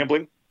get rid of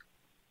gambling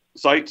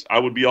sites, I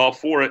would be all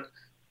for it.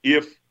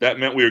 If that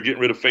meant we were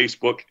getting rid of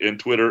Facebook and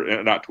Twitter,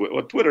 and not Twitter.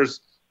 Well, Twitter's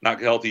not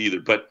healthy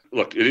either. But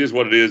look, it is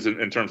what it is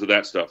in terms of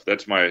that stuff.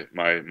 That's my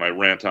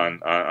rant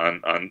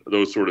on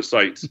those sort of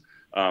sites.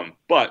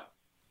 But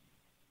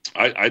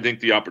I think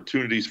the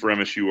opportunities for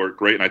MSU are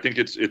great, and I think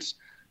it's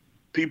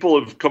people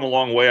have come a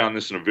long way on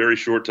this in a very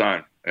short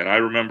time. And I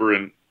remember,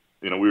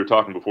 we were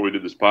talking before we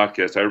did this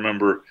podcast. I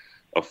remember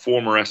a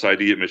former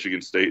SID at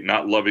Michigan State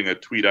not loving a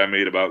tweet I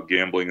made about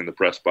gambling in the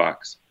press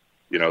box.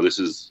 This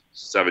is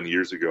 7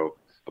 years ago,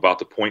 about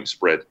the point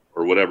spread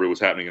or whatever was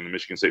happening in the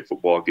Michigan State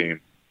football game,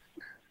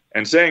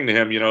 and saying to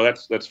him,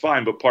 that's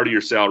fine, but part of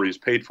your salary is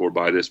paid for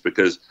by this,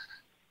 because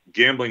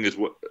gambling is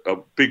a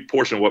big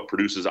portion of what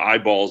produces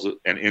eyeballs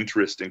and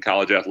interest in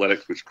college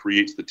athletics, which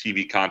creates the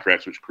TV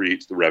contracts, which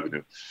creates the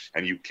revenue.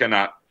 And you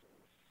cannot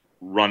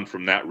run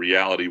from that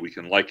reality. We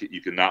can like it,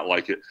 you can not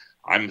like it.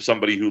 I'm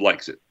somebody who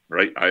likes it,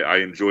 right? I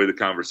enjoy the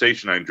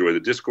conversation. I enjoy the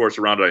discourse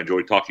around it. I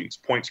enjoy talking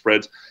point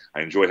spreads.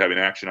 I enjoy having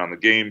action on the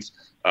games.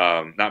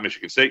 Not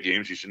Michigan State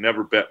games. You should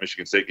never bet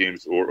Michigan State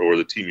games or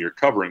the team you're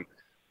covering.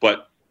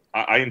 But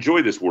I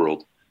enjoy this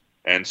world.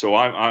 And so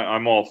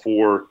I'm all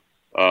for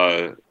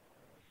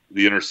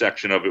the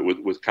intersection of it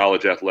with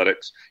college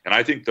athletics. And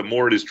I think the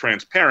more it is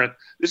transparent,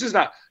 this is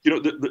not,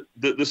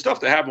 the stuff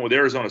that happened with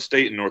Arizona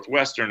State and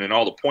Northwestern and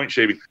all the point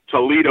shaving.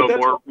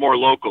 Toledo more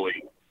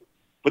locally.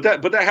 But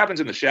that happens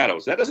in the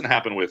shadows. That doesn't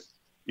happen with,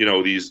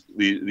 these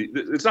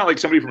it's not like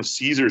somebody from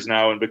Caesars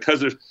now. And because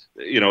there's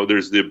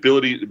the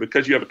ability,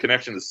 because you have a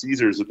connection to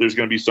Caesars, that there's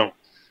going to be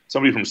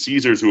somebody from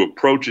Caesars who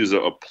approaches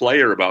a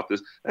player about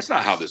this. That's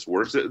not how this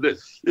works.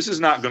 This is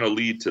not going to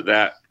lead to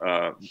that.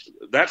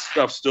 That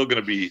stuff's still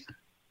going to be,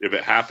 if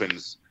it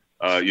happens,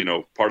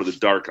 part of the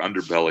dark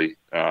underbelly.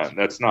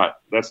 That's not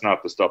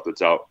the stuff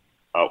that's out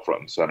front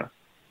and center.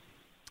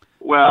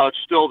 Well, it's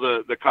still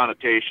the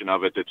connotation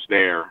of it that's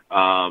there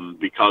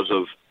because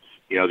of,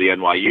 the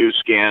NYU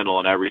scandal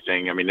and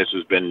everything. I mean, this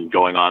has been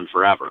going on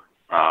forever,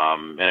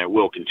 and it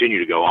will continue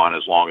to go on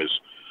as long as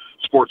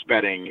sports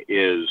betting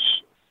is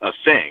a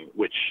thing,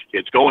 which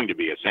it's going to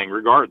be a thing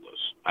regardless.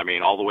 I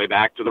mean, all the way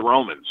back to the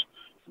Romans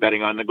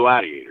betting on the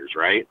gladiators,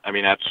 right? I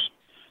mean, that's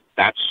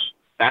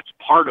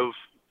part of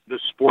the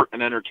sport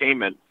and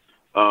entertainment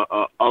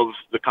of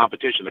the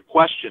competition. The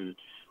question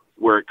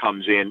where it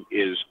comes in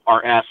is,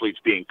 are athletes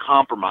being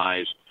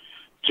compromised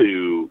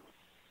to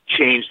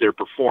change their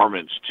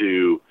performance,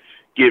 to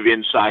give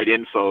inside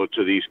info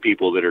to these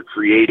people that are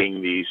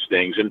creating these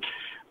things? And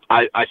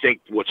I think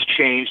what's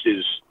changed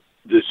is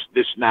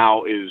this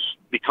now is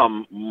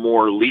become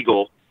more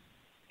legal.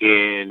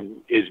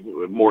 It's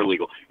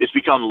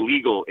become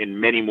legal in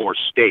many more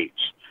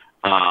states.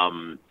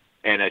 And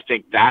I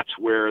think that's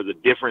where the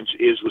difference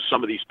is with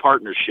some of these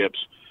partnerships.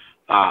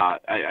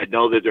 I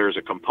know that there's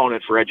a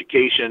component for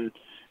education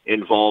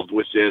involved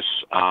with this,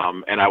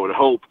 and I would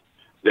hope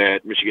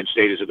that Michigan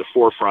State is at the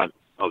forefront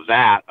of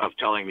that, of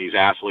telling these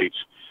athletes,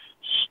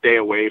 stay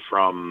away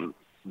from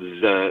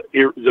the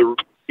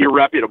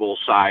irreputable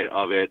side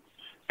of it,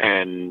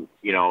 and,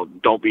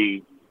 don't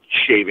be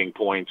shaving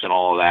points and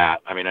all of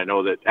that. I mean, I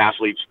know that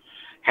athletes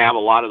have a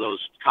lot of those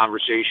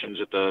conversations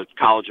at the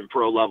college and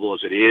pro level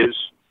as it is.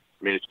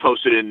 I mean, it's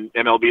posted in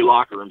MLB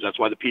locker rooms. That's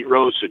why the Pete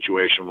Rose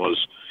situation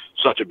was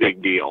such a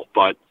big deal.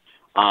 But,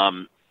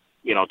 to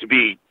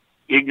be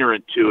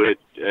ignorant to it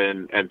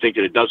and think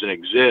that it doesn't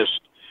exist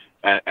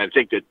and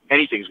think that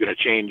anything's going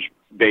to change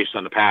based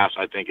on the past,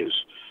 I think is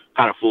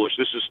kind of foolish.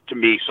 This is, to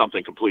me,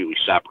 something completely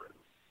separate.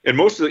 And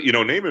most of the,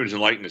 name, image,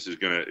 and likeness is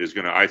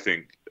gonna, I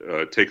think,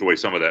 take away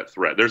some of that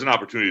threat. There's an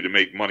opportunity to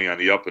make money on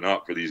the up and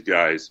up for these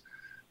guys,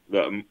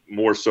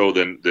 more so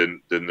than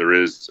there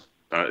is,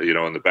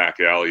 in the back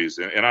alleys.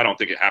 And I don't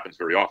think it happens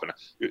very often.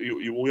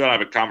 We don't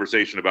have a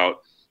conversation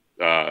about,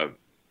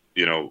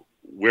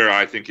 where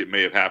I think it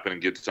may have happened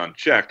and gets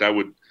unchecked. I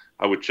would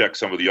check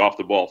some of the off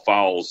the ball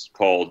fouls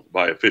called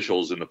by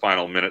officials in the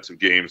final minutes of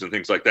games and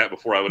things like that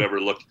before I would ever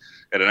look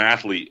at an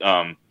athlete.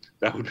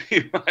 That would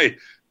be my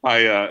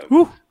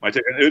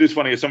take. It is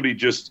funny. Somebody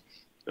just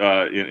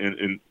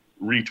in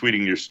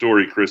retweeting your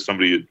story, Chris,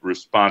 somebody had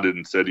responded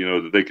and said,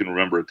 that they can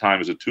remember a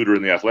time as a tutor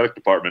in the athletic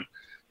department,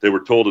 they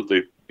were told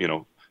that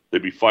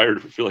they'd be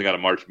fired for filling out a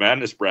March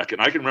Madness bracket.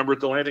 And I can remember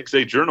at the Atlantic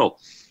State Journal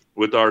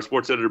with our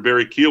sports editor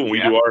Barry Keel, when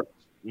we do our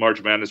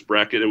March Madness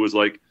bracket, it was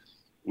like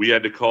we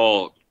had to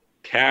call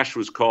cash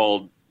was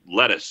called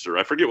lettuce, or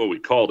I forget what we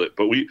called it,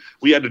 but we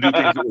had to do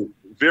things that were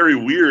very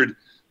weird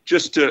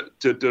just to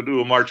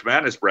do a March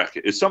Madness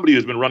bracket. As somebody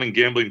who's been running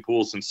gambling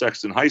pools since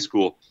Sexton High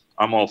School,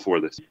 I'm all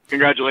for this.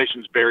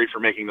 Congratulations, Barry, for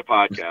making the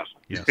podcast.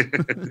 Yes.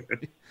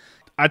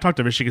 I talk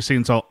to Michigan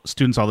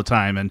students all the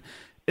time, and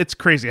it's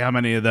crazy how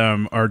many of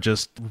them are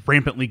just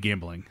rampantly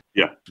gambling.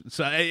 Yeah.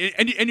 So,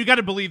 and you got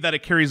to believe that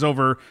it carries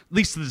over, at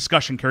least the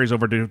discussion carries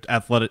over to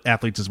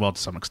athletes as well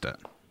to some extent.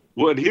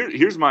 Well, and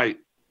here's my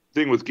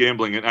thing with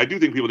gambling, and I do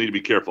think people need to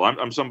be careful.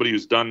 I'm somebody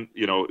who's done,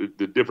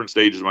 the different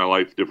stages of my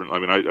life, different. I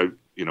mean, I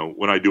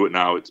when I do it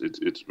now,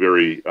 it's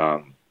very.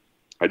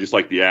 I just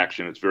like the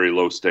action. It's very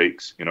low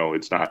stakes.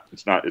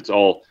 It's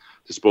all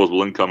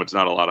disposable income. It's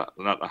not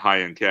a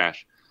high end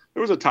cash.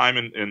 There was a time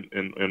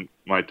in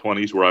my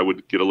 20s where I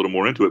would get a little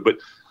more into it. But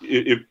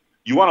if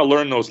you want to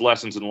learn those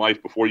lessons in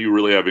life before you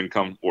really have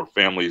income or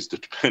families to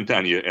depend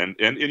on you, and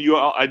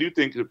I do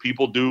think that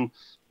people do.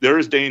 There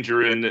is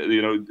danger in the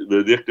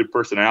addictive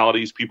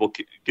personalities. People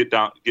get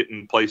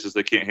in places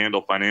they can't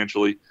handle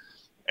financially,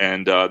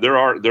 and there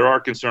are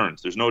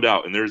concerns. There's no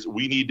doubt, and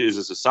we need to, as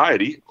a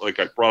society,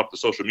 like I brought up the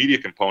social media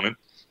component,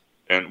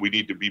 and we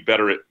need to be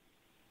better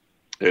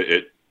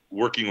at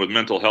working with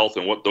mental health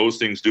and what those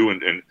things do,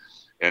 and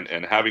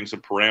having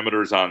some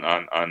parameters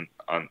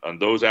on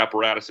those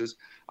apparatuses.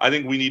 I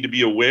think we need to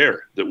be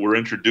aware that we're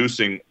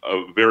introducing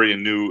a very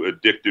new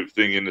addictive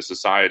thing into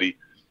society.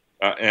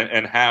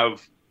 and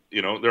have,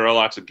 there are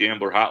lots of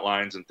gambler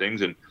hotlines and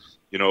things, and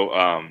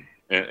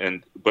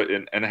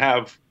and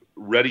have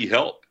ready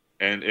help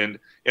and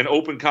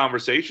open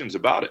conversations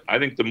about it. I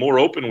think the more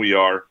open we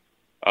are,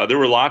 there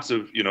were lots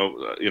of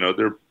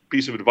there are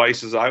piece of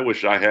advices I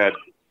wish I had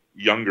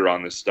younger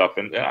on this stuff,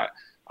 and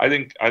I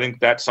think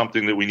that's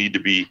something that we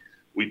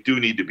do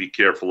need to be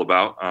careful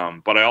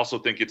about. But I also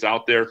think it's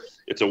out there.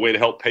 It's a way to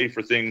help pay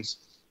for things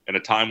in a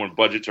time when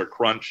budgets are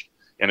crunched.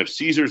 And if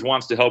Caesars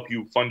wants to help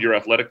you fund your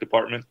athletic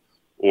department,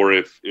 or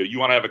if you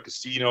want to have a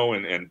casino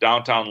in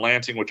downtown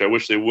Lansing, which I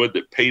wish they would,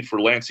 that paid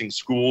for Lansing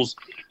schools,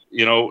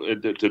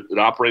 to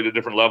operate at a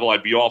different level,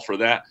 I'd be all for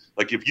that.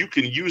 Like, if you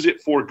can use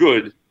it for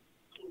good,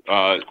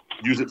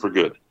 use it for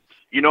good.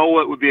 You know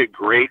what would be a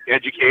great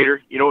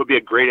educator? You know what would be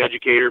a great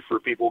educator for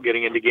people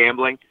getting into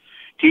gambling?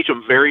 Teach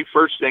them very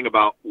first thing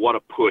about what a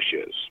push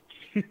is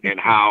and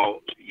how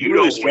you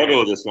really struggle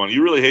with this one.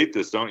 You really hate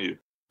this, don't you?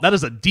 That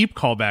is a deep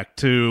callback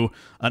to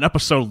an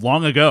episode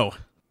long ago.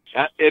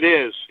 It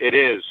is,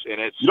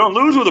 and it's. You don't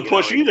lose with a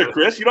push either,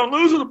 Chris. You don't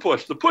lose with a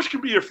push. The push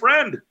can be your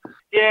friend.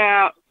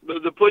 Yeah,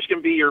 the push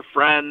can be your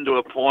friend to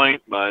a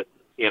point, but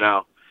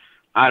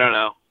I don't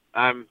know.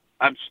 I'm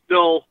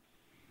still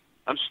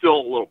a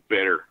little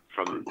bitter.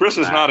 Chris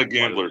is not a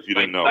gambler. If you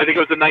didn't know, I think it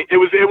was the night. It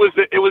was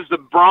the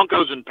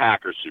Broncos and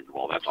Packers Super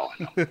Bowl. That's all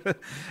I know.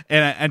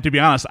 and to be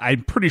honest,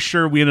 I'm pretty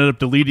sure we ended up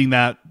deleting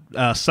that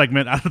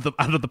segment out of the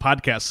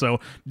podcast. So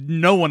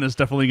no one is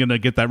definitely going to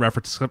get that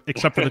reference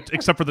except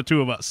for the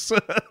two of us.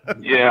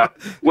 Yeah.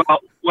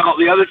 Well,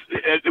 the other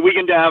we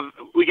can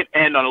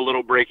end on a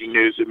little breaking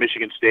news that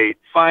Michigan State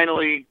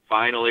finally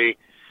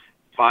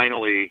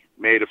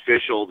made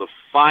official the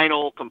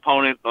final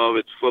component of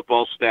its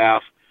football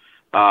staff.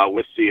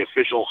 With the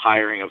official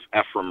hiring of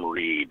Ephraim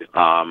Reed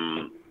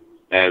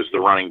as the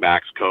running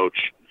backs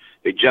coach.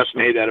 They just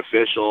made that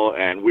official,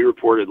 and we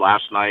reported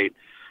last night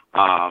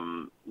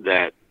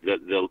that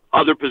the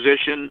other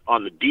position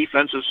on the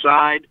defensive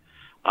side,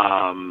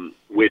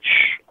 which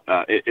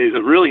is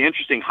a really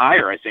interesting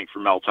hire, I think, for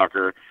Mel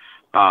Tucker,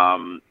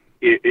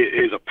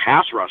 is a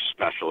pass rush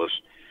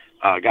specialist,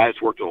 a guy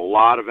that's worked with a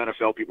lot of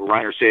NFL people.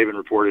 Reiner Saban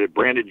reported it.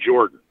 Brandon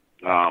Jordan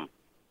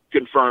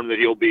confirmed that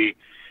he'll be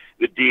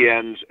the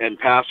DNs and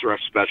pass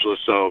rush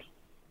specialists. So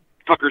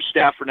Tucker's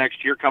staff for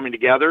next year coming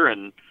together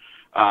and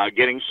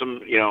getting some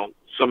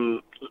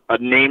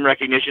name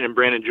recognition in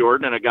Brandon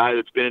Jordan and a guy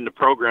that's been in the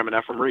program in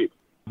Ephraim Reed.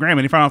 Graham,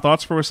 any final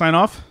thoughts before we sign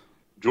off?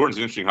 Jordan's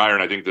an interesting hire,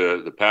 and I think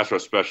the pass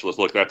rush specialist,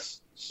 look, that's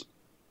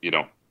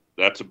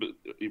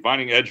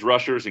finding edge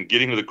rushers and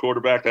getting to the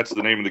quarterback. That's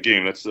the name of the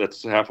game. That's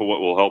half of what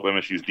will help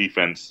MSU's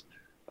defense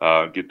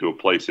get to a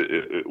place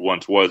it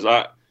once was.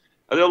 There's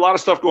a lot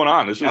of stuff going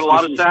on. Had a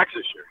lot of sacks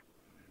this year.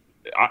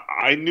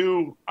 I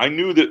knew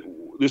that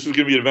this was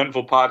going to be an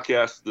eventful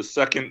podcast the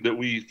second that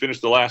we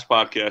finished the last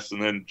podcast,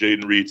 and then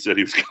Jaden Reed said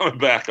he was coming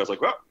back. I was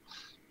like, well,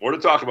 more to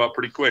talk about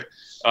pretty quick.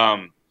 It's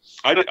going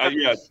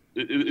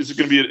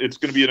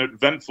to be an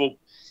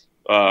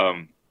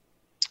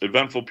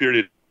eventful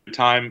period of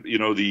time.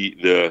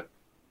 The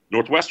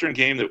Northwestern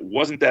game that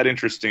wasn't that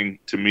interesting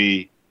to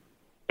me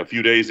a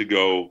few days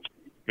ago.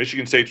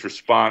 Michigan State's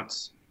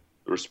response.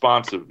 The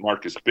response of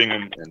Marcus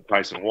Bingham and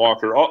Tyson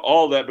Walker,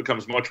 all that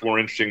becomes much more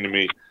interesting to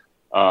me,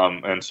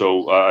 and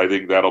so I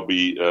think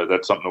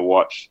that's something to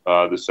watch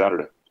this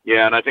Saturday.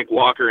 Yeah, and I think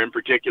Walker in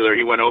particular,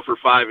 he went 0 for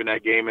 5 in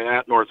that game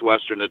at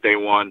Northwestern that they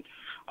won,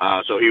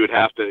 so he would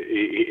have to.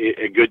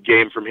 A good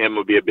game from him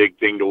would be a big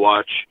thing to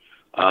watch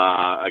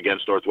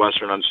against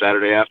Northwestern on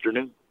Saturday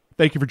afternoon.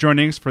 Thank you for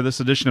joining us for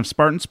this edition of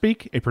Spartan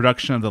Speak, a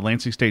production of the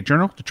Lansing State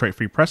Journal, Detroit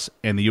Free Press,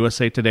 and the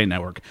USA Today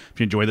Network. If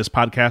you enjoy this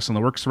podcast and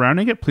the work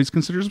surrounding it, please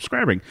consider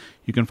subscribing.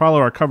 You can follow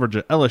our coverage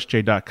at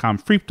lsj.com,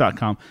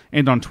 freep.com,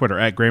 and on Twitter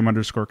at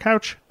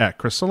Graham_Couch, at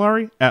Chris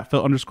Solari, at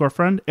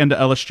Phil_Friend, and to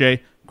LSJ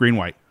Green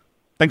White.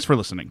 Thanks for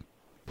listening.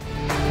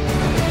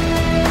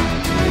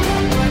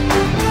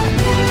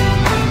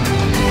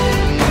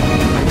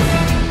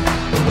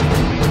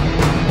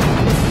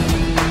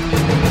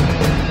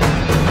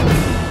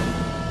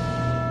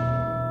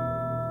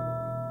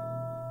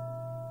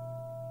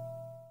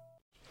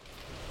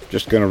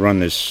 Just going to run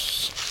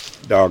this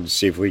dog to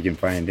see if we can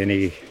find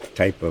any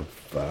type of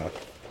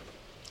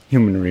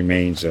human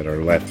remains that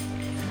are left.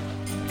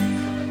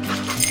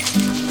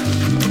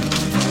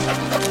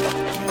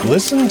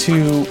 Listen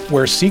to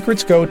Where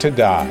Secrets Go to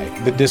Die,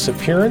 The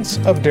Disappearance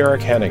of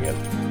Derek Hennigan.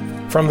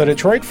 From the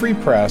Detroit Free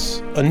Press,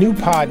 a new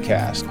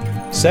podcast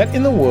set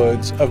in the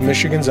woods of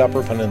Michigan's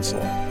Upper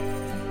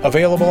Peninsula.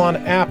 Available on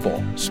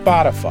Apple,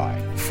 Spotify,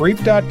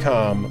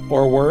 Freep.com,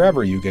 or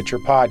wherever you get your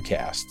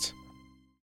podcasts.